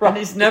 Right. And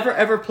he's never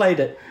ever played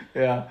it.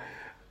 Yeah.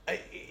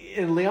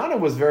 And Liana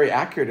was very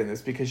accurate in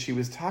this because she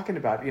was talking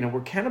about,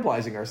 we're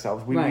cannibalizing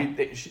ourselves.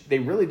 They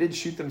really did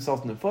shoot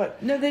themselves in the foot.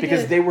 No, they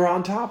because did. They were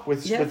on top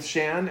with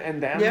Shan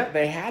and them. Yep.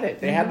 They had it.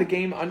 They had the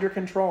game under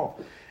control.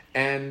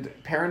 And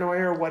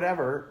paranoia or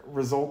whatever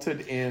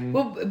resulted in...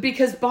 Well,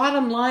 because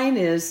bottom line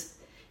is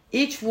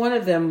each one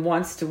of them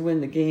wants to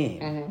win the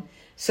game. Mm-hmm.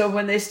 So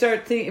when they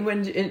start thinking...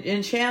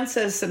 And Shan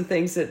says some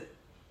things that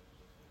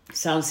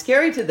sound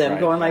scary to them,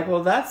 going like,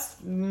 well, that's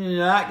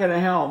not going to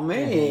help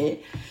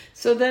me. Mm-hmm.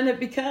 So then it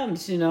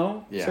becomes,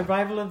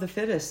 survival of the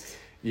fittest.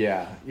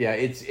 Yeah.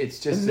 It's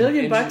just $1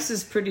 million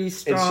is pretty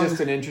strong. It's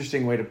just an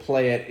interesting way to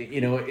play it.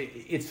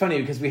 It's funny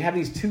because we have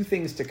these two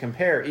things to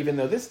compare, even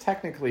though this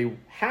technically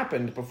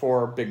happened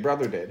before Big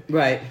Brother did.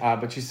 Right.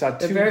 But you saw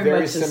two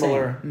very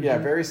similar,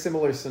 mm-hmm. very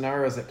similar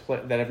scenarios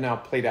that have now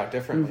played out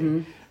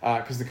differently.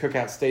 Because the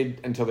cookout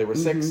stayed until they were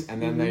 6,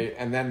 and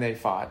then they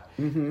fought,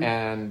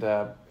 and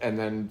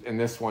then in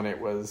this one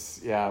it was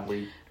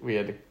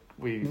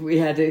we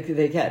had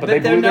to.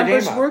 But their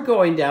numbers were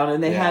going down,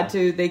 and they had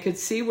to. They could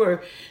see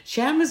where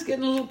Shan was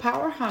getting a little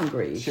power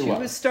hungry. She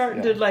was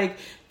starting to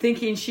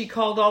thinking she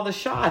called all the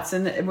shots,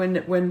 and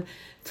when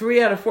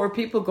 3 out of 4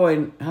 people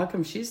going, how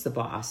come she's the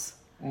boss?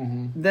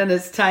 Mm-hmm. Then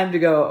it's time to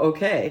go.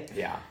 Okay,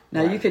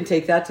 now you can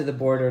take that to the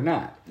board or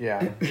not.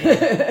 Yeah.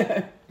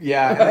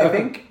 And I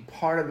think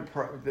part of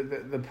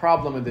the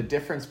problem and the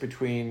difference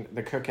between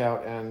the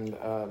cookout and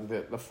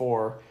the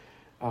 4.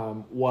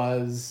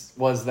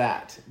 Was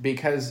that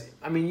because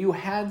you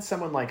had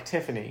someone like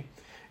Tiffany,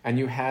 and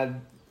you had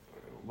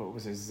what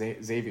was his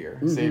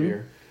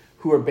Xavier,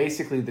 who are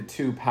basically the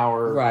 2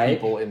 power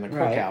people in the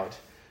cookout,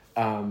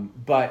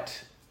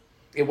 but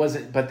it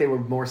wasn't. But they were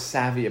more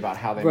savvy about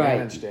how they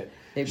managed it.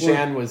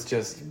 Shan was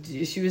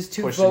she was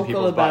too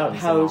vocal about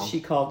how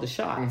she called the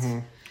shots.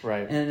 Mm-hmm.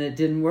 Right. And it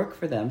didn't work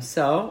for them.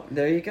 So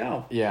there you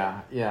go.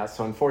 Yeah.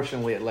 So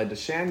unfortunately it led to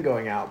Shan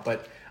going out,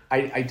 but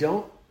I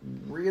don't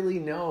really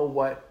know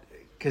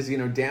because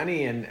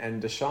Danny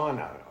and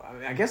Deshawn,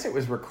 I guess it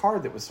was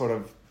Ricard that was sort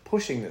of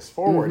pushing this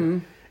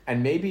forward,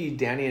 and maybe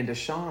Danny and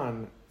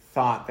Deshawn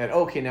thought that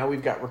now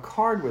we've got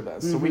Ricard with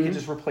us, so we can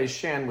just replace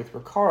Shan with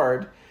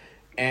Ricard,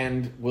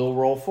 and we'll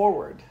roll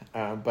forward.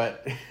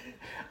 But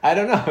I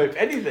don't know. If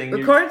anything,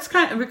 Ricard's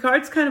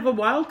kind of a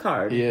wild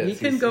card. He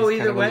can go either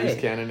kind of way. A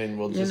loose cannon, and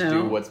we'll just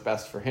do what's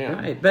best for him.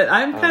 Right. But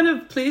I'm kind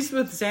of pleased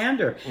with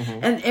Xander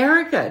and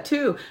Erica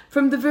too.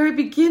 From the very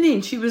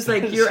beginning, she was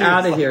like, "You're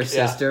out of here,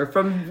 sister."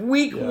 From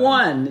week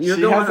 1, you're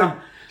going on.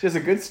 She has a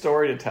good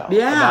story to tell.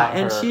 Yeah,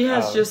 and she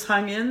has just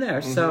hung in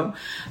there. So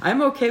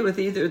I'm okay with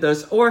either of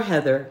those, or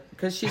Heather,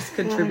 because she's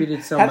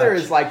contributed so much. Heather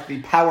is like the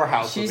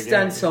powerhouse. She's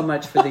done so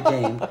much for the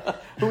game.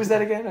 Who was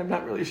that again? I'm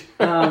not really sure.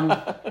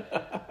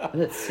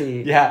 Let's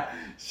see. Yeah,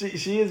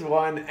 she is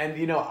one,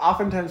 and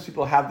oftentimes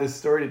people have this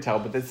story to tell,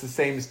 but it's the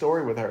same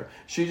story with her.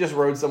 She just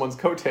rode someone's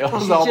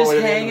coatails all the way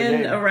to the end of the game. She's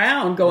hanging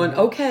around, going,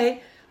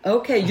 "Okay,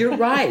 you're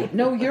right.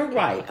 No, you're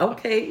right.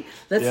 Okay,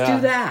 let's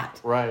do that."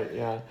 Right.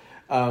 Yeah.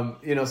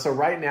 So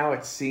right now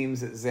it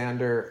seems that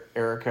Xander,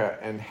 Erica,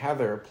 and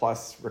Heather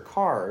plus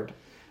Ricard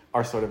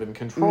are sort of in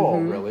control,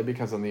 really,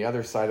 because on the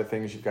other side of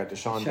things you've got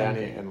Deshawn,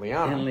 Danny, and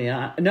Liana.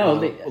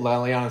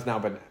 Liana's now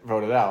been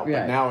voted out,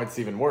 but now it's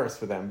even worse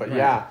for them. But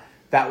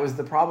that was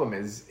the problem.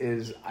 I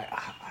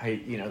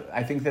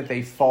think that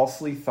they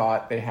falsely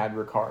thought they had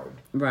Ricard,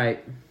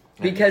 right?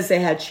 Because they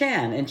had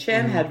Shan, and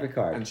Shan had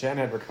Ricard, right?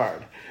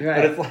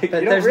 But it's like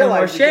but there's no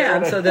more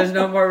Shan, so there's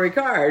no more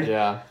Ricard.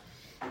 Yeah.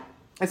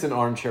 It's an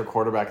armchair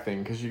quarterback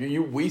thing because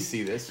we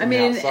see this. I From the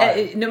mean,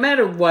 outside. no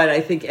matter what,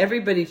 I think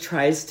everybody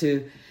tries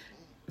to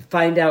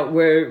find out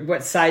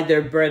what side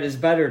their bread is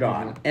buttered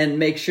on and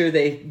make sure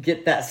they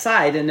get that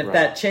side. And if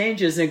that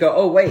changes and go,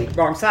 oh, wait,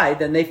 wrong side,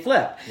 then they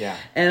flip. Yeah.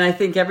 And I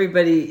think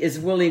everybody is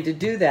willing to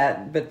do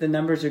that, but the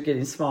numbers are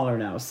getting smaller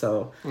now.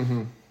 So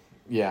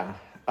Yeah.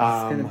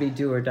 it's going to be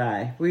do or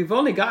die. We've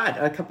only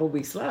got a couple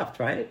weeks left,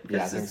 right?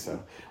 Yeah, I think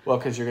so. Well,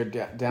 because you're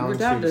down, we're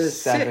down to to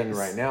 7 6.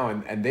 right now,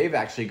 and they've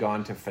actually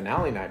gone to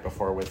finale night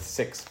before with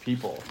 6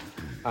 people.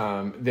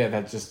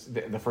 That's just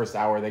the first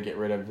hour they get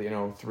rid of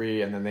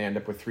 3, and then they end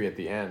up with 3 at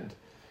the end.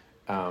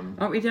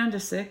 Aren't we down to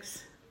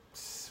 6?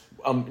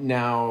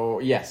 Now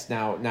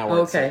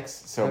we're at 6.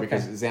 So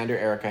because Xander,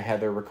 Erica,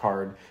 Heather,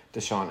 Ricard,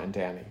 Deshaun, and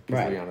Danny,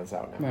 because Leonna's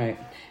out now. Right.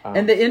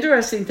 And the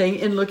interesting thing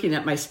in looking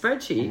at my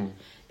spreadsheet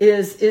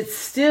is it's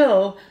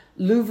still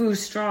Luvu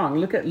strong.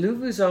 Look at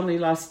Luvu's only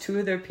lost 2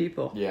 of their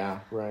people. Yeah,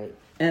 right.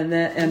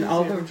 And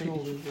all the original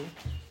Luvu?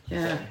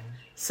 yeah.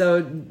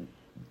 So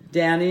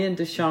Danny and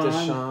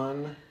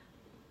Deshaun,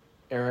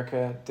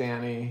 Erica,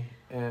 Danny,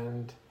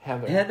 and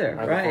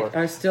Heather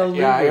are still Luvu.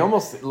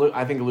 Yeah,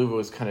 I think Luvu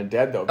is kind of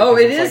dead though. Oh,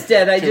 it is like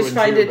dead. I 2 just and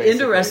find 2, it basically.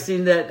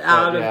 interesting that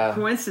out yeah. of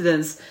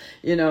coincidence,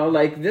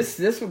 like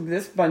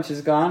this bunch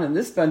is gone and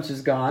this bunch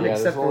is gone, Yeah,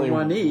 except there's only for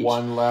one each.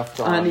 one left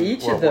on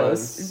each of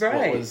those.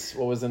 Right.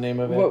 What was the name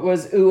of it? What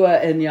was Ua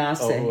and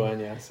Yase? Oh, Ua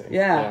and Yase.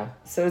 Yeah.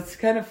 So it's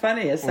kind of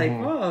funny. It's like,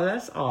 oh,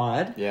 that's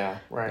odd. Yeah,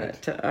 right.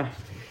 But,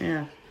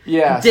 yeah.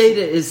 Yeah.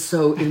 Data is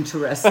so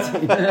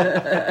interesting.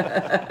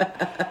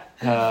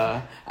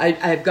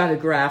 I've got a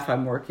graph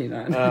I'm working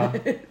on.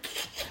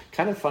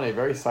 Kind of funny.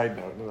 Very side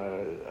note.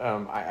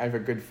 I have a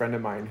good friend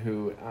of mine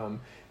who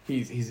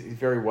he's a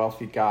very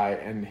wealthy guy,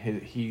 and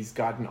he's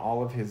gotten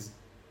all of his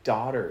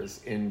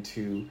daughters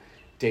into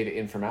data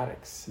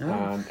informatics,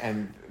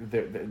 and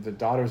the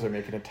daughters are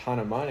making a ton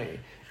of money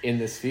in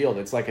this field.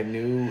 It's like a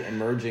new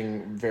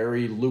emerging,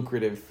 very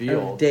lucrative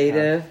field.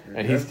 Data,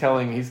 and he's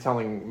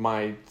telling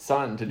my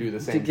son to do the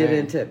same to get thing.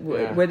 into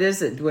what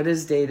is it? What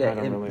is data? I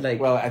don't really, like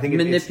well, I think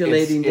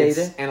manipulating it's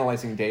data,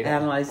 analyzing data,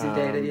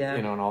 yeah,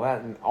 and all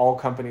that, and all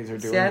companies are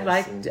doing.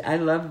 See, I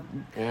love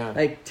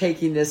like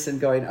taking this and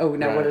going, oh,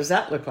 now what does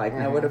that look like?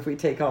 Now what if we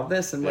take all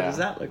this and what does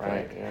that look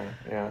like?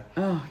 Yeah.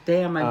 Oh,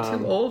 damn! I'm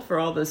too old for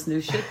all this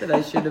new shit that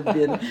I should have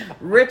been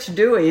rich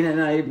doing,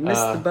 and I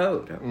missed the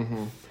boat.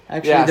 Mm-hmm.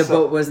 Actually, the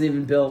boat wasn't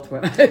even built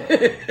when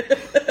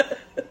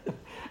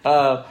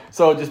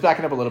so just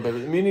backing up a little bit,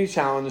 the Immunity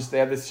Challenge, they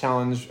have this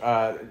challenge.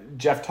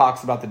 Jeff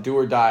talks about the do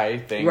or die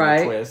thing,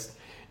 the twist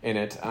in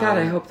it. God,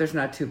 I hope there's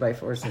not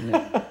 2x4s in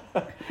it.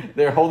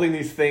 They're holding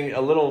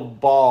a little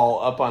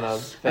ball up on a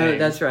thing. Oh,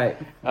 that's right.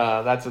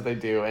 That's what they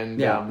do. And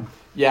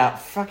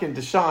fucking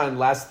Deshaun,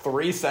 last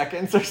 3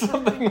 seconds or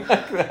something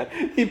like that.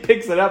 He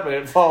picks it up and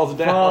it falls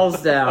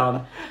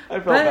down. I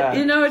felt bad.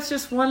 It's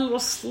just one little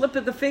slip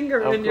of the finger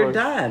and you're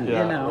done,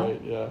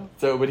 Right, yeah.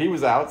 So, but he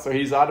was out, so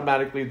he's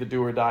automatically the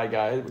do or die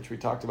guy, which we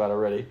talked about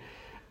already.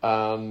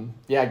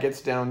 It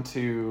gets down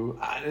to,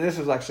 and this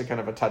was actually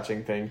kind of a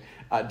touching thing.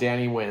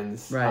 Danny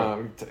wins.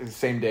 Right.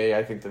 Same day,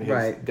 I think that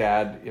his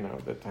dad,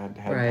 that had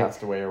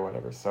passed away or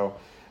whatever. So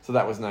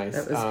that was nice.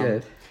 That was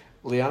good.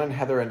 Leanna and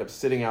Heather end up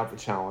sitting out the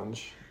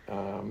challenge,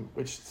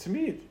 which to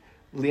me,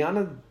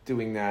 Leanna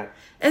doing that.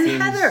 And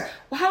seems... Heather,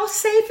 how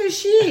safe is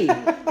she?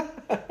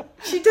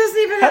 She doesn't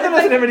even Heather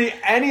doesn't have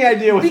any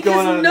idea what's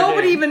going on. Because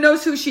nobody even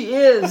knows who she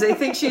is. They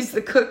think she's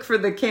the cook for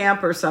the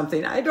camp or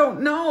something. I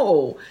don't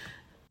know.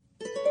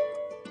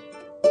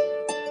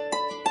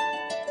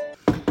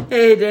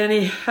 Hey,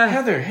 Danny.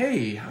 Heather,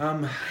 hey. I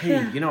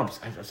was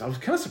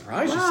kind of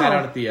surprised you sat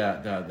out at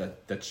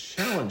the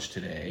challenge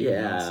today.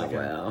 Yeah,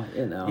 well,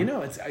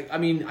 it's.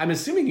 I'm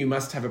assuming you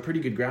must have a pretty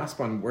good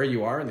grasp on where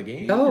you are in the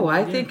game. Oh,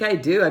 I think I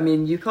do. I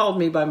mean, you called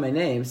me by my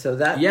name, so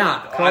that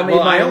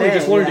I only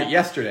just learned it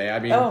yesterday. I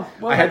mean,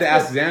 I had to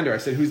ask good. Xander. I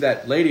said, "Who's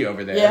that lady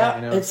over there?"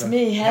 Yeah, it's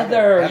me,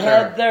 Heather.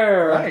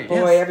 Right,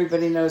 Boy,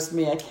 everybody knows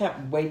me. I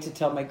can't wait to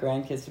tell my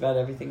grandkids about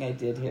everything I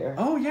did here.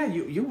 Oh yeah,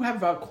 you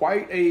have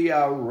quite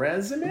a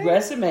resume.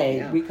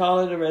 Yeah. We call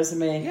it a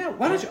resume. Yeah,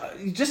 why don't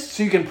you just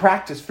so you can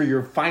practice for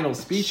your final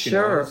speech?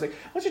 Sure. Why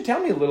don't you tell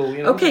me a little?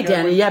 Okay,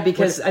 Danny.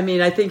 Because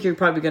I think you're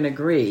probably going to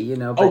agree.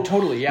 But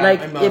totally.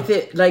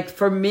 Yeah.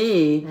 For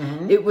me,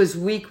 it was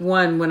week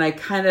 1 when I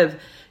kind of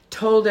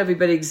told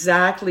everybody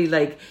exactly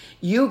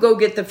you go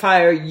get the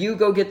fire, you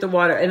go get the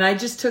water, and I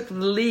just took the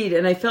lead,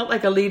 and I felt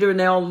like a leader, and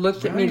they all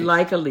looked at me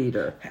like a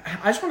leader.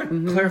 I just want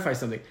to clarify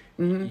something.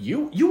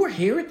 You were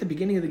here at the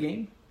beginning of the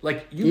game.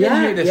 Like, you've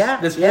been here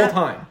this whole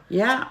time.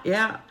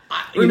 Yeah.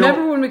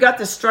 Remember when we got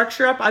the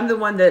structure up? I'm the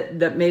one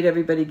that made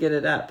everybody get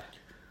it up.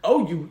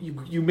 Oh,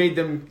 you made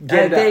them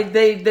get it up.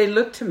 They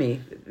looked to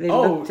me. They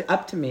looked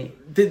up to me.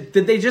 Did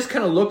they just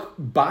kind of look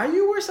by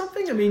you or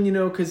something? I mean,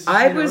 because...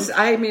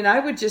 I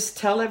would just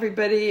tell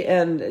everybody,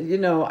 and,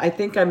 I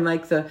think I'm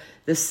like the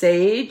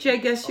sage, I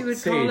guess you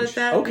would call it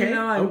that. Okay,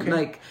 I'm okay.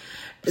 like...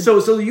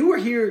 So you were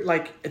here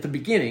like at the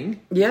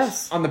beginning.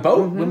 Yes. On the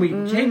boat when we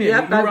came in.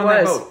 Yep, you were I on was.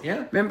 that boat.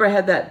 Yeah. Remember I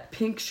had that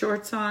pink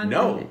shorts on?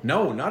 No,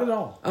 not at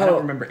all. I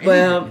don't remember anything.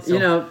 Well,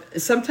 so.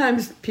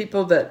 Sometimes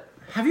people that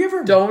Have you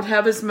ever don't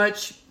have as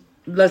much,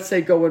 let's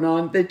say, going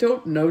on, they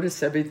don't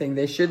notice everything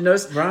they should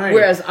notice. Right.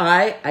 Whereas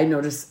I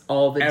notice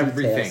all the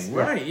everything? details.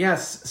 Right.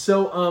 Yes.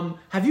 So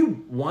have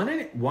you won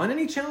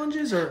any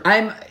challenges or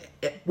were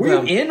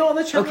Well, you in all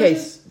the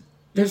challenges? Okay.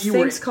 There's You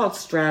things were- called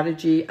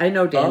strategy. I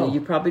know, Danny, Oh.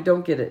 you probably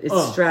don't get it. It's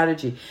Oh.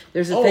 strategy.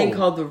 There's a thing Oh.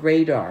 called the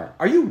radar.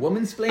 Are you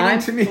womansplaining I'm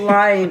to me?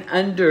 flying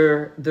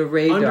under the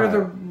radar. Under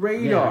the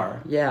radar.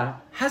 Yeah.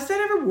 Has that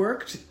ever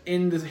worked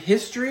in the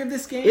history of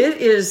this game?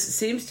 It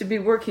seems to be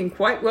working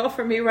quite well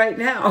for me right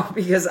now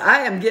because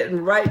I am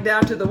getting right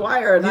down to the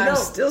wire and I'm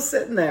still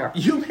sitting there.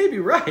 You may be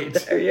right.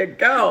 There you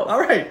go. All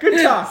right,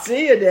 good talk.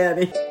 See you,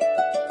 Danny.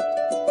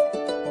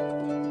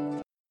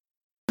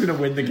 I'm gonna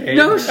win the game.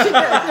 No shit.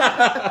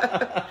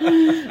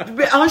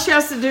 But all she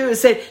has to do is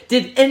say,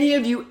 "Did any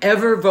of you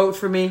ever vote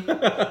for me?"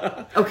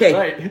 Okay,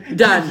 Right.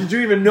 done. Did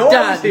you even know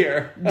I was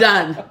here?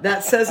 Done.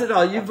 That says it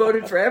all. You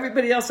voted for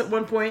everybody else at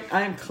one point.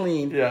 I am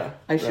clean. Yeah,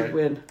 I should right.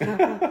 win.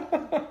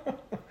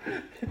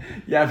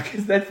 Yeah,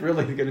 because that's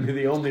really going to be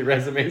the only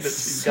resume that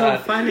she's So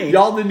got. funny.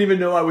 Y'all didn't even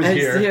know I was I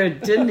here.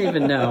 didn't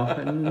even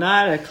know.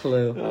 Not a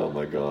clue. Oh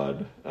my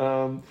god.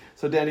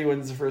 So Danny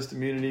wins the first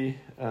immunity,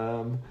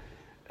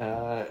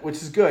 which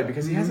is good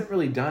because he hasn't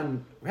really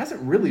done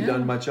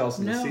much else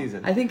in the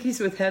season. I think he's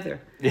with Heather.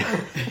 Yeah.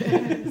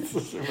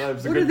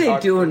 What are they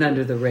doing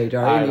under the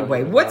radar I don't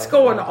anyway? know. What's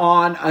going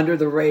on under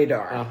the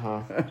radar?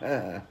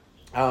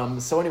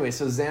 So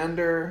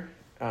Xander.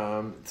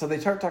 So they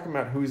start talking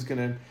about who's going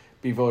to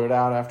be voted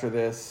out after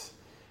this.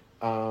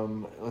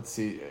 Let's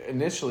see.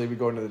 Initially, we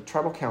go into the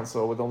tribal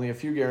council with only a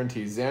few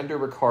guarantees. Xander,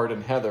 Ricard,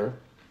 and Heather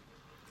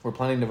were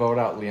planning to vote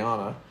out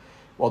Liana,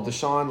 while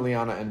Deshawn,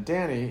 Liana, and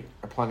Danny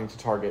are planning to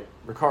target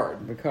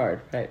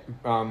Ricard. Right.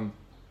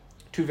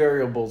 Two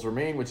variables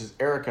remain, which is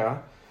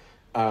Erica,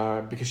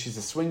 because she's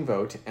a swing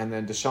vote, and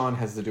then Deshawn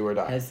has the do or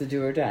die. Has the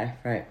do or die,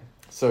 right.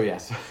 So,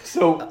 yes.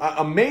 So,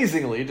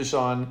 amazingly,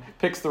 Deshawn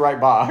picks the right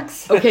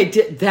box. Okay,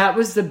 that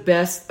was the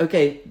best.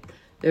 Okay,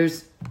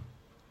 there's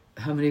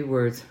how many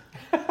words?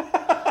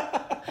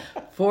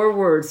 4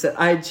 words that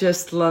I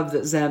just love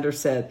that Xander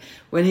said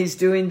when he's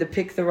doing the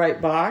pick the right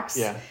box.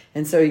 Yeah.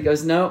 And so he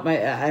goes, no,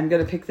 I'm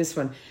going to pick this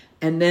one.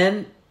 And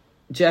then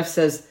Jeff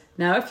says,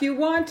 now if you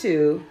want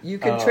to, you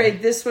can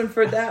trade this one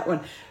for that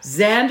one.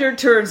 Xander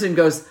turns and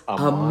goes,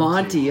 a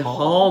Monty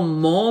Hall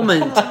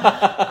moment.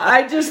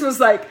 I just was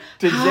like,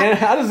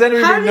 how does Xander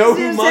even know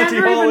who Monty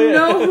Hall is?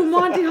 Know who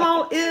Monty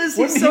Hall is?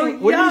 He's so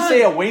young. Wouldn't he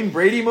say a Wayne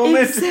Brady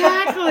moment?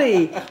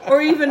 Exactly.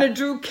 Or even a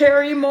Drew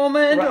Carey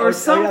moment or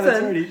something. Oh, yeah,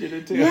 that's right. He did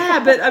it too.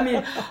 Yeah, but I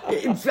mean,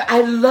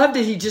 I loved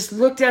it. He just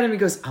looked at him. He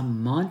goes, a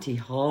Monty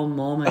Hall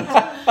moment.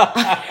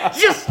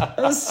 It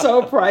was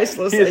so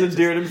priceless. He has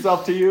endeared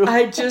himself to you.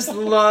 I just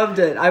loved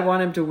it. I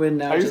want him to win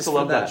now. I used to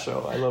love that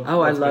show.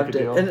 I loved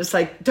it. And it's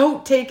like,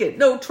 don't take it.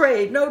 No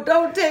trade. No,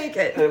 don't take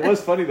it. It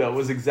was funny though. It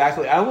was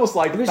exactly. I almost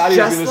thought he was going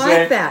to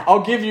say, that.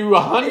 "I'll give you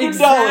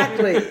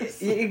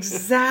 $100."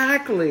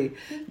 Exactly.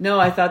 No,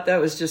 I thought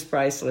that was just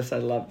priceless. I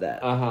love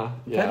that. Yeah.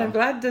 But I'm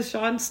glad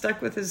Deshaun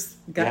stuck with his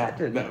gut.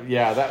 It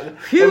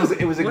was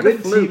a good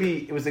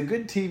TV. It was a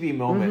good TV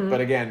moment. But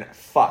again,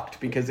 fucked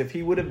because if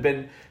he would have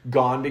been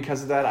gone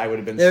because of that, I would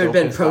have been. There would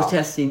have been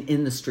protesting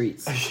in the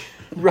streets.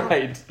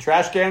 Right,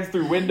 trash cans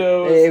through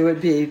windows. It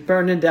would be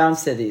burning down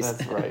cities.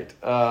 That's right.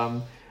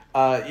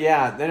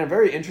 Then a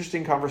very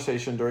interesting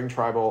conversation during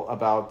Tribal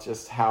about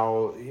just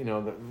how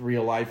the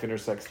real life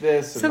intersects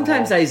this. And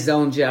sometimes I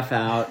zone Jeff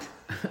out.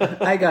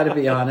 I got to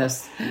be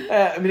honest.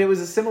 I mean, it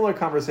was a similar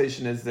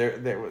conversation as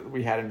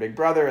we had in Big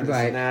Brother and this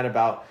and that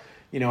about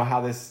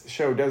how this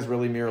show does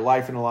really mirror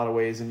life in a lot of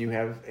ways, and you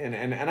have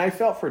and I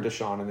felt for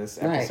Deshaun in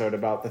this episode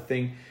about the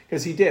thing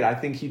because he did. I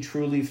think he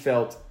truly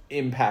felt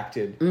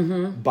impacted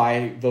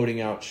by voting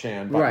out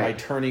Shan, by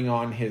turning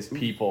on his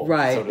people.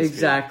 Right, so to speak.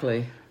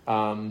 Exactly.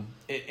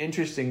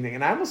 Interesting thing,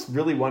 and I almost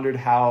really wondered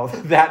how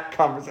that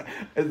conversation.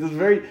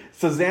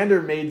 So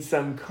Xander made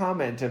some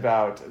comment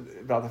about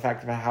the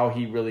fact of how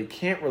he really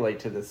can't relate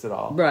to this at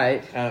all.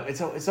 Right.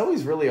 It's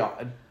always really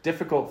a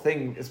difficult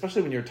thing,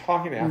 especially when you're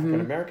talking to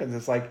African Americans.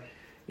 It's like,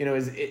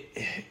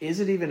 is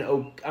it even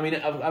okay? I mean,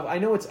 I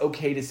know it's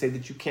okay to say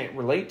that you can't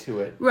relate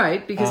to it.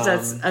 Right, because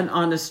that's an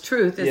honest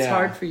truth. It's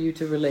hard for you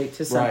to relate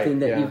to something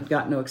that you've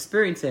got no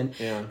experience in.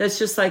 Yeah. That's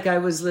just like I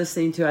was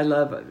listening to, I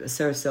love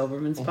Sarah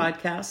Silverman's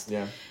podcast.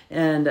 Yeah.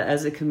 And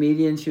as a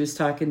comedian, she was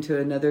talking to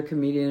another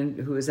comedian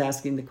who was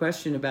asking the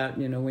question about,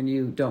 when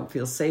you don't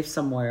feel safe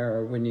somewhere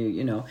or when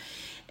you.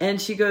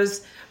 And she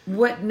goes,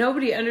 what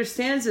nobody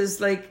understands is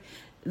like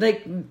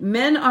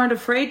men aren't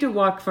afraid to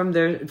walk from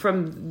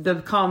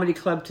the comedy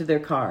club to their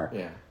car.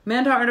 Yeah.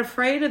 Men aren't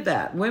afraid of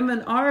that.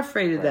 Women are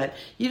afraid of that.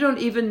 You don't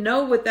even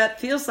know what that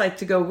feels like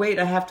to go, wait,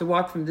 I have to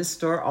walk from this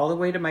store all the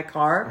way to my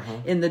car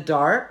in the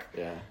dark.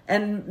 Yeah.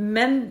 And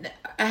men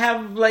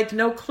have like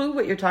no clue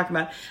what you're talking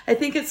about. I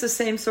think it's the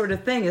same sort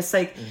of thing. It's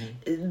like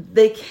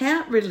they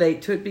can't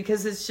relate to it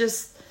because it's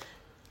just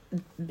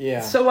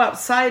so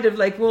outside of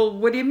like, well,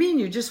 what do you mean?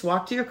 You just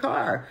walk to your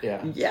car.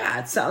 Yeah,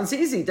 it sounds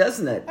easy,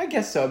 doesn't it? I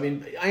guess so. I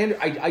mean,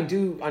 I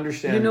do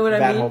understand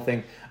that whole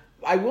thing.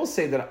 I will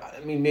say that,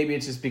 I mean, maybe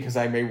it's just because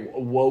I'm a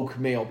woke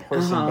male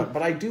person,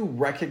 but I do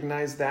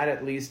recognize that,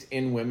 at least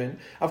in women.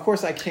 Of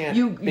course, I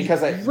can't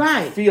because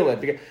I feel it.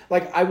 Because,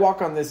 like, I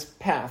walk on this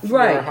path through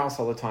our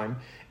house all the time,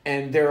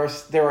 and there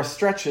are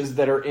stretches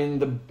that are in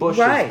the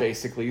bushes,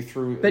 basically,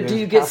 through. But do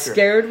you get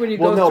scared when you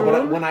go through them? Well,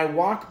 no, but when I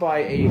walk by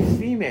a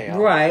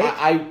female,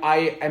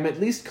 I am at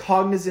least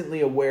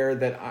cognizantly aware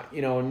that,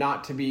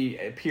 not to be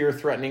appear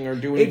threatening or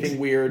do anything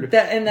weird.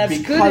 And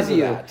that's good of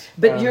you.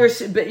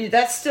 But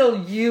that's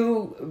still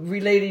you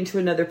relating to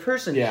another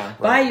person.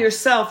 By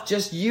yourself,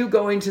 just you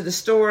going to the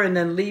store and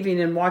then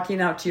leaving and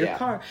walking out to your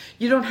car.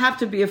 You don't have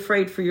to be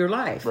afraid for your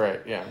life.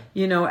 Right, yeah.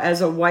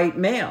 As a white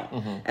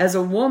male. As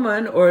a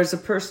woman or as a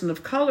person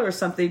of color or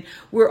something,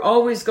 we're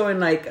always going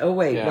like, oh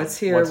wait, what's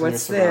here,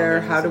 what's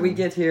there, how do we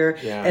get here,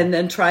 and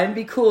then try and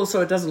be cool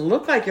so it doesn't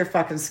look like you're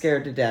fucking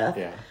scared to death.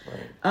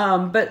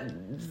 But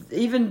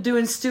even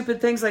doing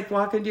stupid things like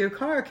walking to your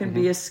car can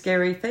be a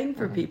scary thing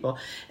for people.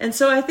 And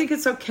so I think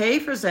it's okay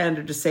for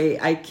Xander to say,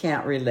 I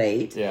can't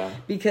relate,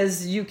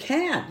 because you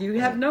can't.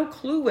 You have no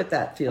clue what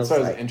that feels like.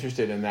 So I was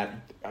interested in that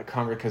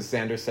because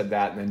Xander said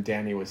that, and then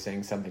Danny was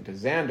saying something to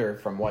Xander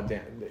from what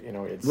Dan,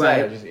 it said.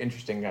 It was just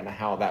interesting kind of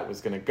how that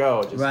was going to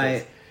go. Just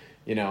as,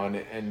 and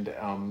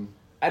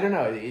I don't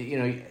know,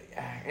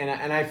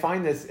 and I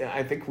find this.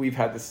 I think we've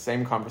had the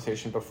same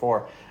conversation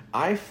before.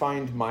 I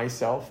find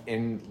myself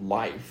in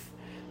life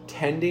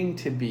tending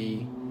to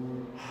be.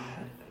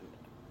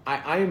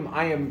 I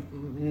am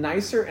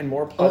nicer and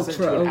more pleasant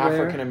to an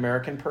African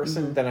American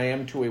person than I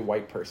am to a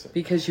white person,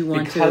 because you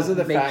want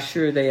to make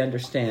sure they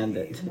understand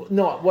it.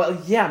 No,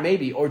 well, yeah,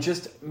 maybe, or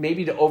just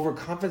maybe to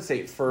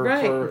overcompensate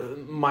for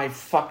my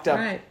fucked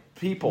up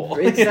people.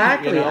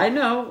 Exactly. I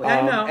know.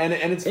 And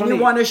it's funny. And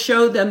you want to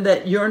show them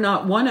that you're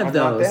not one of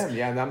those. I'm not them.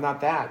 Yeah, I'm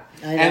not that.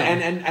 I know.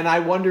 And I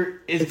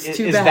wonder, is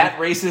that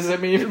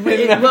racism even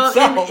in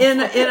itself? In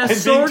a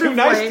sort of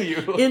way,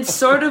 in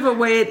sort of a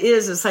way, it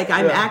is. It's like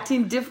I'm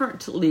acting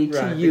differently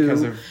to you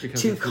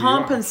because to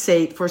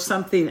compensate for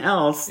something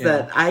else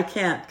that I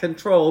can't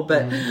control,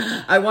 but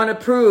I want to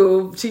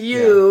prove to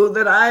you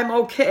that I'm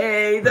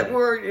okay. That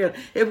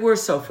we're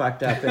so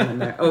fucked up in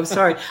there. Oh,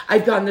 sorry,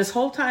 I've gone this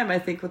whole time, I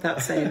think,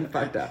 without saying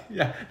fucked up.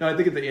 Yeah, no, I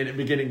think at the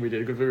beginning we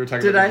did, because we were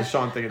talking about the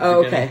Sean thing at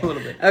the beginning a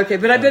little bit. Okay,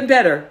 but I've been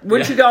better.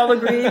 Wouldn't you all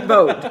agree?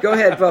 Vote. Go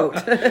ahead, vote.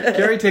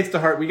 Carrie takes to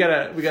heart. We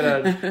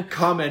gotta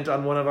comment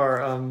on one of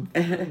our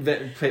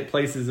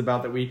places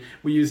about that we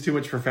use too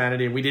much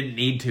profanity and we didn't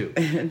need to.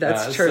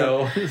 That's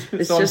true.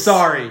 So I'm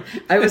sorry.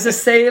 I was a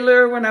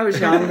sailor when I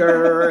was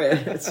younger.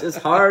 It's just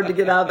hard to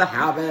get out of the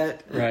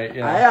habit. Right.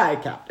 Yeah. Aye,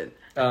 Captain.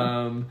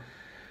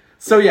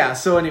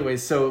 So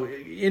anyways,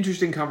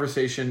 interesting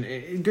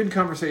conversation. Good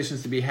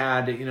conversations to be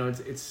had.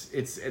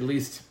 It's at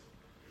least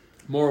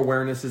more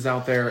awareness is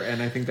out there,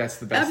 and I think that's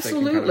the best.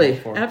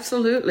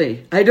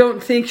 Absolutely. I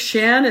don't think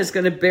Shan is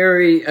going to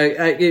bury.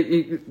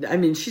 I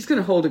mean, she's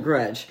going to hold a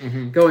grudge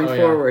going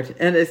forward,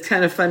 and it's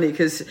kind of funny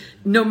because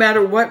no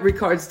matter what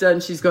Ricard's done,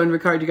 she's going,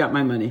 Ricard, you got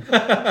my money.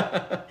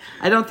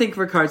 I don't think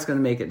Ricard's going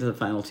to make it to the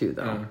final two,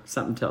 though.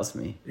 Something tells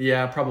me.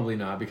 Yeah, probably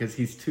not, because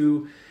he's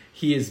too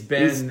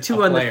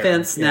on the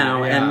fence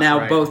now, and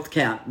now both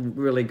can't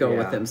really go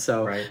with him.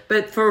 So,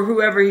 but for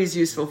whoever he's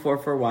useful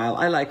for a while,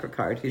 I like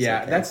Ricard. He's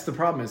okay. That's the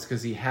problem, is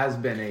because he has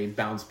been a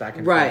bounce back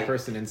and forth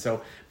person, and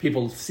so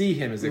people see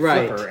him as a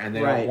flipper, and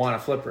they don't want a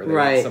flipper. They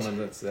want someone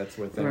that's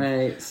with them.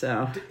 Right.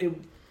 So.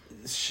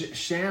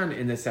 Shan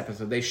in this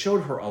episode, they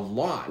showed her a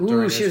lot.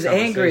 Ooh, she was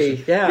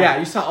angry. Yeah,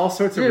 you saw all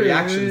sorts of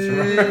reactions from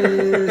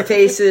her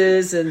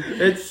faces, and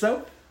it's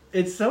so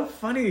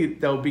funny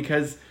though,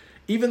 because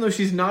even though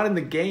she's not in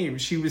the game,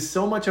 she was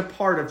so much a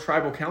part of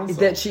Tribal Council.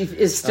 That she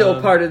is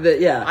still part of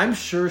the, I'm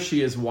sure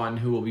she is one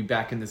who will be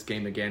back in this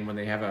game again when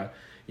they have a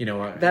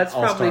that's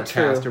all-star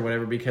cast or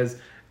whatever, because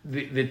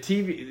the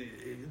TV,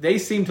 they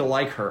seem to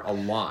like her a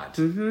lot.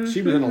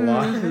 She was in a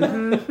lot.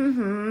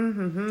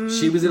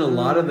 She was in a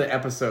lot of the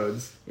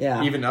episodes,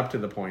 even up to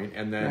the point,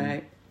 and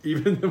then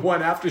even the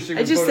one after she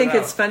was I just think out.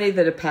 It's funny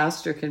that a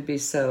pastor can be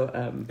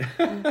so...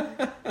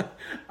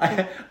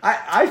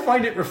 I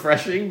find it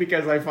refreshing,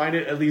 because I find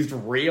it at least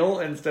real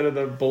instead of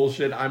the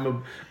bullshit.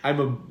 I'm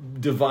a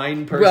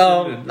divine person.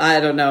 Well, I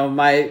don't know.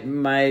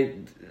 My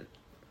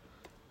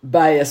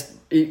bias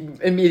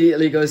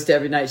immediately goes to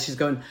every night. She's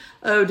going,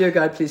 oh dear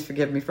God, please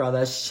forgive me for all the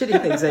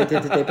shitty things I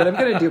did today, but I'm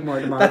going to do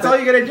more tomorrow. That's all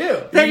you're going to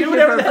do. Thank you you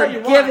whatever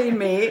for forgiving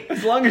me.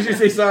 As long as you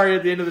say sorry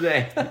at the end of the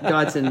day.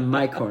 God's in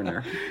my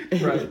corner.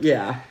 Right.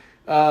 Yeah.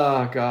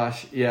 Oh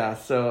gosh, yeah.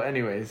 So,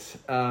 anyways,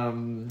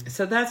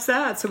 so that's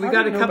that. So we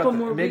got a couple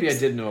more. Maybe weeks. I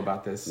did know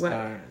about this.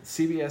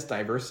 CBS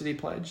Diversity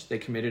Pledge. They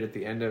committed at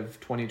the end of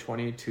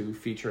 2020 to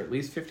feature at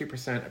least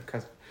 50% of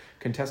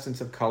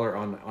contestants of color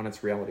on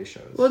its reality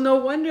shows. Well, no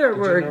wonder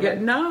we're know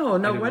that? no I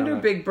didn't know wonder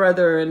that. Big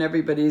Brother and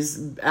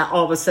everybody's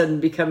all of a sudden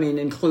becoming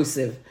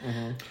inclusive.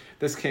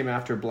 This came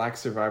after Black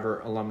Survivor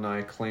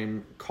alumni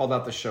called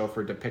out the show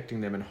for depicting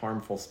them in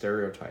harmful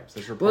stereotypes.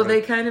 As reported, Well,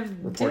 they kind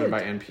of reported did.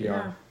 by NPR.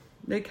 Yeah,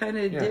 they kind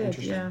of did.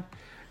 interesting. Yeah.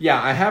 Yeah,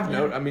 I have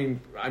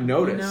I've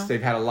noticed You know?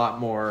 they've had a lot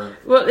more.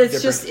 Well, it's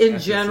different just in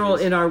general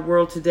ethnicities. in our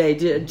world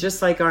today,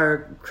 just like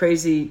our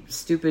crazy,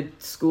 stupid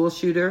school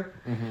shooter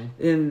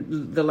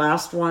in the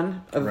last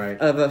one of Right.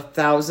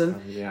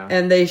 1,000. Yeah.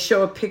 And they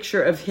show a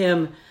picture of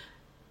him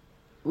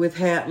with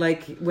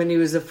like when he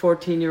was a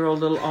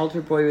 14-year-old little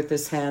altar boy with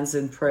his hands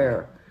in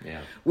prayer.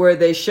 Yeah. Where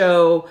they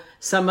show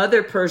some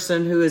other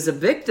person who is a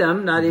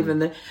victim, not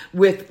even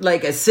with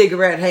like a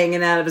cigarette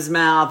hanging out of his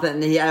mouth,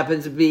 and he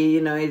happens to be,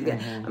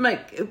 I'm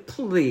like,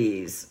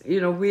 please,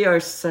 we are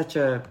such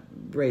a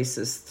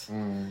racist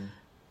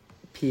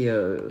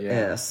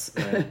POS.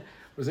 Yeah.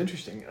 It was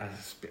interesting.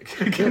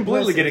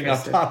 Completely getting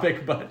off interesting.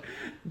 topic, but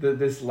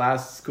this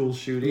last school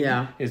shooting,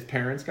 Yeah. his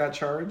parents got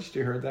charged.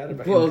 You heard that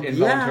about Well,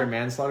 involuntary yeah.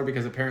 manslaughter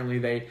because apparently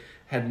they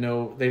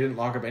didn't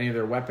lock up any of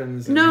their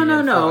weapons. and No, he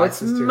had full it's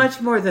access to them. much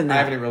more than that.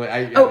 I haven't really.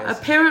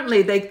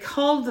 Apparently they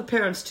called the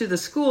parents to the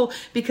school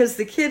because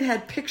the kid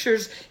had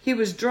pictures he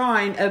was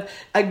drawing of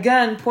a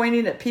gun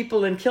pointing at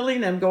people and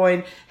killing them,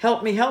 going,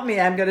 help me,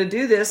 I'm going to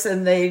do this.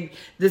 And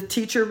the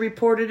teacher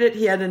reported it.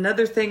 He had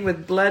another thing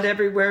with blood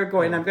everywhere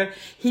going,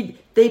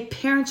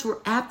 parents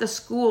were at the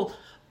school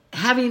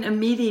having a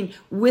meeting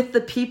with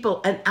the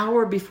people an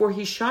hour before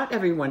he shot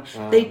everyone.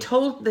 They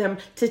told them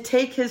to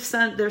take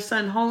their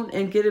son home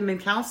and get him in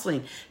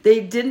counseling.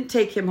 They didn't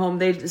take him home.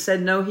 They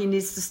said, no, he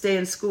needs to stay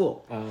in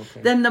school.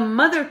 Okay. Then the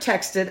mother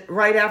texted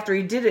right after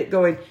he did it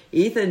going,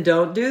 Ethan,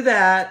 don't do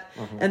that.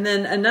 And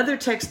then another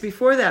text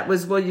before that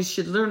was, well, you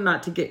should learn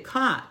not to get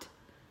caught.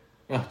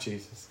 Oh,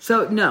 Jesus.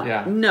 So no.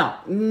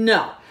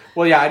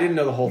 Well, yeah, I didn't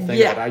know the whole thing,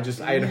 Yeah.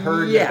 but I had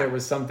heard Yeah. that there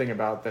was something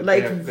about that.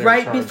 Like they're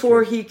right charged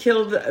before with. he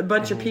killed a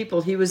bunch of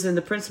people, he was in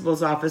the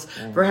principal's office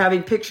for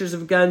having pictures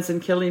of guns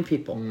and killing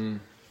people.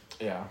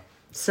 Yeah.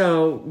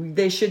 So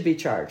they should be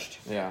charged.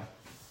 Yeah.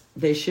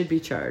 They should be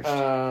charged.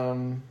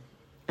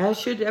 As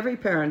should every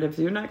parent. If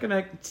you're not going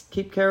to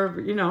keep care of,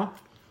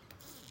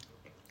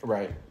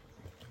 Right.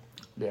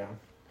 Yeah.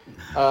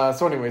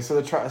 So anyway,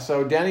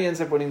 so Danny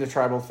ends up winning the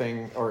tribal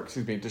thing, or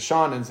excuse me,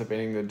 Deshaun ends up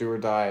winning the do or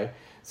die.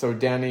 So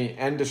Danny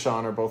and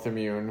Deshaun are both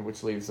immune,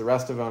 which leaves the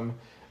rest of them.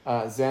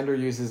 Xander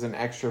uses an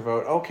extra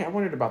vote. Okay, I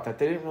wondered about that.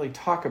 They didn't really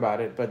talk about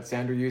it, but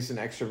Xander used an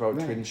extra vote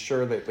to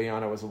ensure that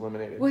Liana was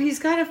eliminated. Well, he's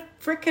got a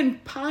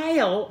freaking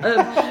pile of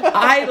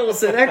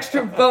idols and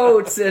extra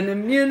votes and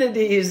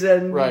immunities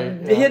and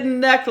hidden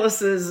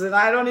necklaces, and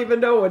I don't even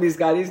know what he's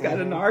got. He's got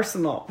an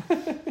arsenal.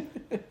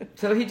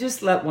 So he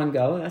just let one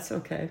go. That's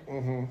okay.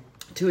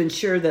 To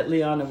ensure that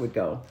Liana would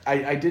go.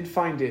 I did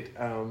find it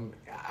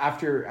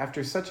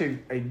after such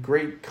a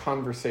great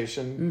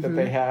conversation that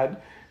they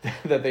had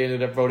that they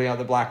ended up voting out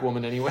the black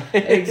woman anyway.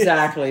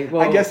 Exactly.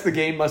 Well, I guess the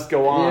game must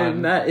go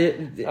on. But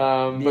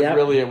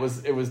Really, it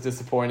was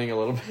disappointing a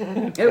little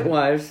bit. It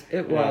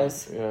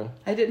was. Yeah.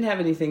 I didn't have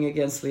anything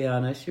against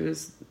Liana. She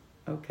was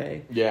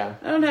okay. Yeah.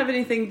 I don't have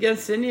anything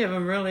against any of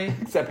them, really.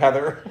 Except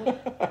Heather.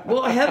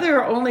 Well,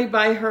 Heather only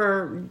by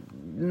her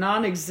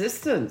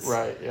non-existence.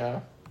 Right. Yeah.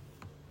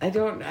 I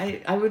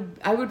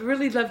would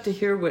really love to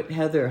hear what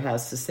Heather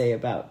has to say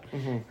about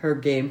her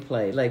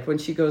gameplay. Like when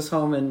she goes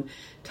home and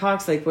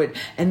talks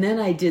and then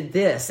I did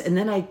this, and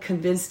then I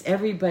convinced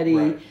everybody.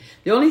 Right.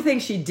 The only thing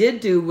she did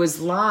do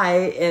was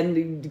lie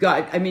and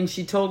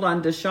she told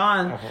on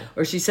Deshaun,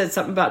 or she said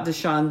something about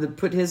Deshaun that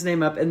put his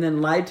name up and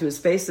then lied to his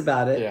face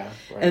about it. Yeah,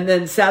 right. And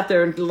then sat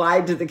there and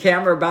lied to the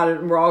camera about it,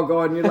 and we're all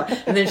going,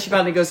 and then she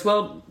finally goes,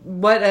 well,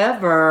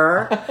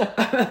 whatever.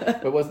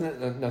 But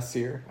wasn't it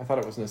Nasir? I thought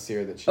it was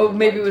Nasir that she. Oh,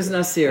 maybe lied it was to.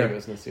 Nasir. Maybe it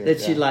was Nasir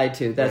that she lied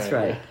to. That's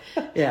right.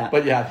 Yeah.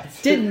 But yeah,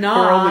 that's Did her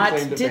only claim not.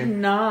 to Did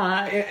fame.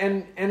 not.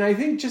 And I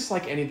think just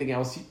like anything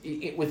else,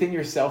 within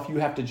yourself, you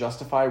have to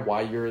justify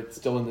why you're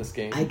still in this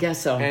game. I guess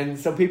so. And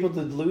some people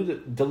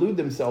delude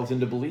themselves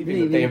into believing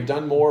that they have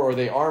done more or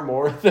they are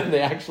more than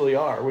they actually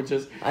are, which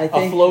is a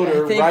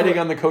floater riding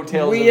on the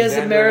coattails. We of as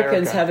Xander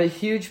Americans and Erica. have a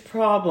huge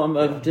problem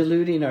of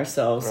deluding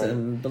ourselves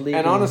and believing.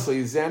 And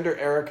honestly, Xander,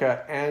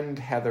 Erica, and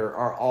Heather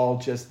are all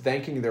just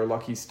thanking their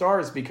lucky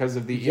stars because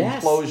of the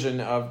implosion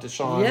of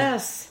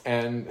Deshaun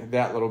and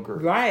that little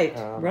group.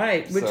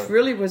 Right, which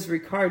really was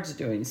Ricard's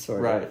doing, sort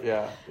of. Right,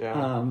 yeah.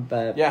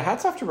 But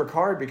hats off to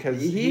Ricard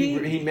because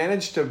he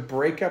managed to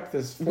break up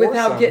this foursome.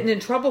 Without getting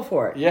in trouble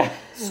for it. Yeah.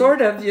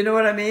 Sort of, you know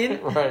what I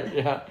mean? Right,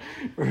 yeah.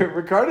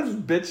 Ricard is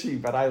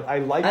bitchy, but I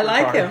like Ricard. I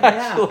like him,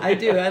 actually. yeah, I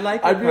do. I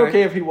like Ricard. I'd be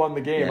okay if he won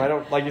the game. Yeah. I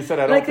don't, like you said,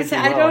 I don't think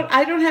he will.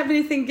 I don't have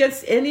anything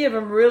against any of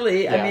them,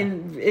 really. Yeah. I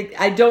mean,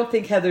 I don't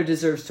think Heather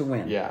deserves to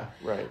win. Yeah,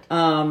 right.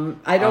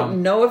 I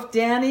don't know if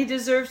Danny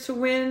deserves to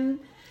win.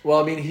 Well,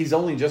 I mean, he's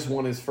only just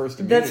won his first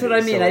immunity. That's what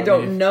I mean. So, I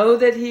don't know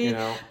that he... you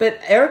know. But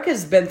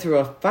Erica's been through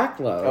a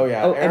fuckload. Oh,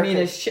 yeah. I mean,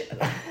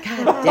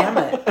 God damn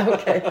it.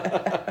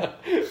 Okay.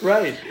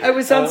 Right. I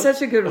was on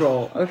such a good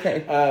roll.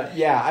 Okay.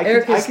 I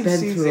Erica's could been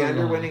see through a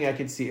Xander lot. winning. I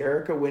could see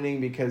Erica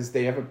winning because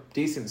they have a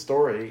decent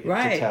story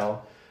Right. to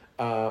tell.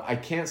 I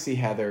can't see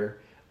Heather.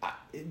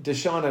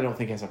 Deshaun, I don't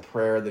think has a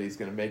prayer that he's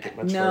going to make it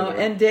much No, further.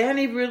 and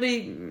Danny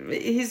really,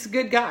 he's a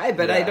good guy,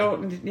 but I Yeah.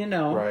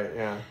 don't, Right,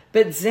 yeah.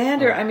 But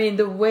Xander, I mean,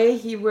 the way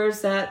he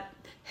wears that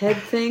head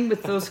thing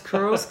with those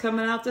curls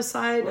coming out the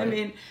side, I Right.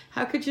 mean,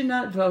 how could you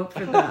not vote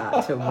for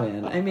that to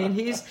win? I mean,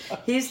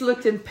 he's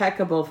looked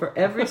impeccable for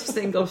every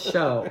single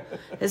show.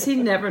 Has he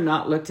never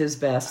not looked his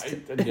best?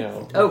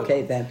 No.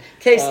 Okay, then.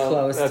 Case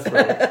closed. That's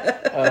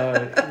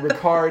right.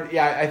 Ricard,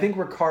 I think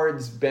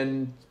Ricard's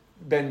been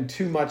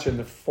too much in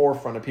the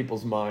forefront of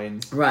people's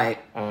minds. Right.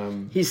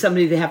 He's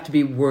somebody they have to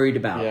be worried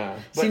about. Yeah,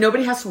 See, but-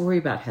 nobody has to worry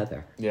about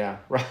Heather. Yeah,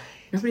 right.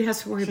 Nobody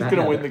has to worry She's about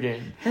gonna Heather. win the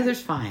game.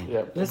 Heather's fine.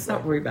 Yep, Let's not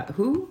exactly. worry about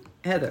who?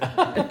 Heather.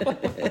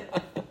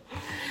 that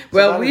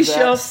Well, we is that.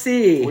 shall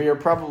see. We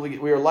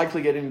are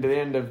likely getting to the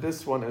end of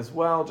this one as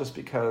well, just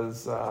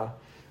because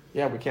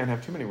we can't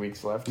have too many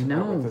weeks left.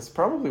 No. With this.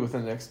 Probably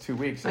within the next 2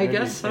 weeks. I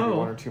guess so. Maybe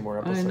one or two more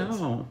episodes. I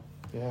know.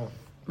 Yeah.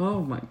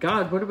 Oh my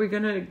God, what are we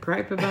going to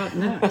gripe about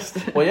next?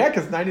 Well, yeah,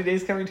 because 90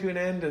 days coming to an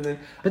end, and then.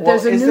 But well,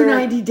 there's a is new there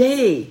 90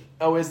 day.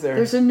 Oh, is there?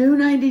 There's a new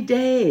 90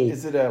 day.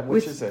 Is it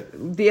which is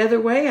it? The other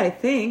way, I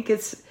think.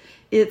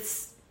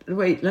 It's.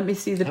 Wait, let me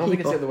see the I don't people. think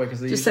it's the other way because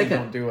they Just a usually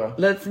second. don't do a.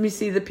 Let me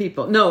see the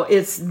people. No,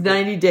 it's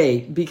 90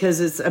 day because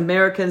it's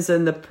Americans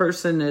and the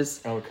person is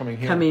Coming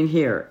here. coming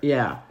here.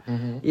 Yeah.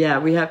 Mm-hmm. Yeah,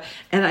 we have.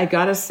 And I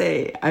got to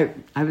say,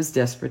 I was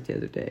desperate the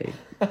other day.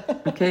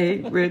 Okay,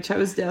 Rich, I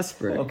was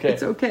desperate. Okay.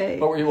 It's okay.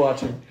 What were you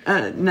watching?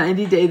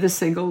 90 Day The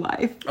Single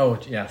Life. Oh,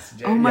 yes.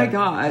 Oh, my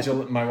God.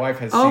 My wife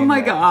has Oh seen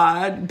my that.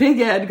 God. Big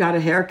Ed got a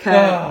haircut.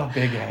 Oh,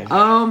 Big Ed.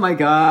 Oh my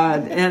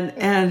God.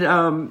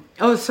 And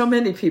so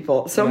many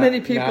people. So many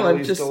people Natalie's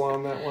have just still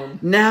on that one.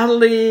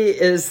 Natalie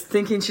is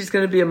thinking she's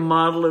going to be a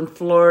model in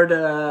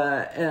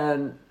Florida,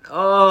 and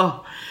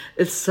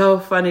it's so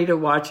funny to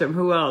watch them.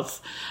 Who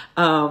else?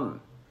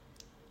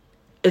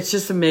 It's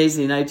just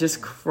amazing. I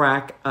just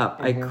crack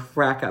up. I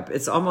crack up.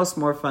 It's almost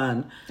more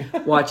fun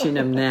watching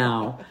them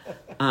now.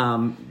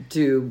 So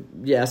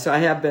I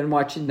have been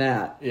watching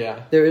that.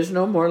 Yeah. There is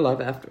no more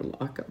Love After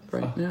Lockup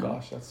right now.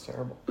 Gosh, that's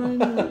terrible. I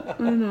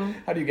know.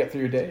 How do you get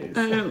through your days?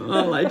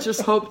 I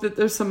just hope that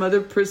there's some other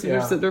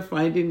prisoners Yeah. that are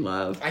finding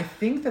love. I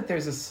think that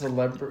there's a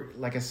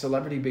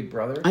celebrity Big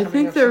Brother. I coming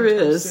think up there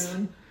sometime is.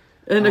 soon.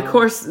 And of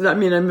course, I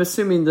mean, I'm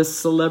assuming the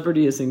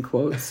celebrity is in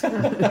quotes.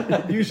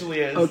 Usually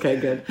is. Okay,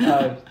 good.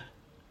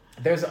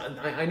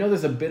 I know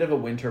there's a bit of a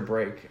winter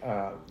break,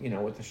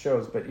 with the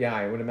shows, but yeah,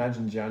 I would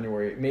imagine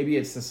January. Maybe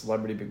it's the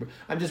celebrity Big Brother.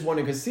 I'm just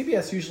wondering because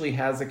CBS usually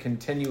has a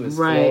continuous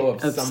flow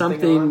of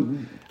something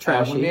on.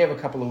 trashy. We may have a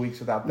couple of weeks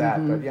without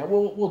that, but yeah,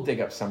 we'll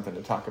dig up something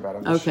to talk about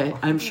on the show. Okay,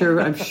 I'm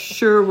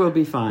sure we'll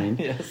be fine.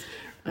 Yes.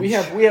 We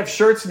have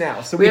shirts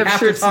now, so we have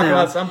shirts to talk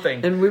now, about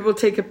something. and we will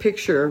take a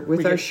picture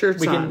with our shirts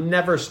we on. can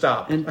never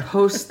stop. And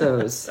post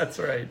those. That's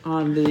right.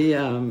 On the.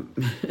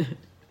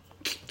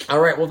 All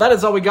right. Well, that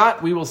is all we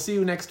got. We will see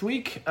you next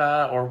week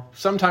or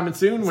sometime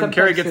soon when Sometime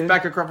Carrie gets soon.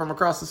 back from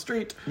across the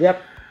street.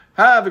 Yep.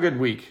 Have a good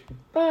week.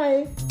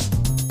 Bye.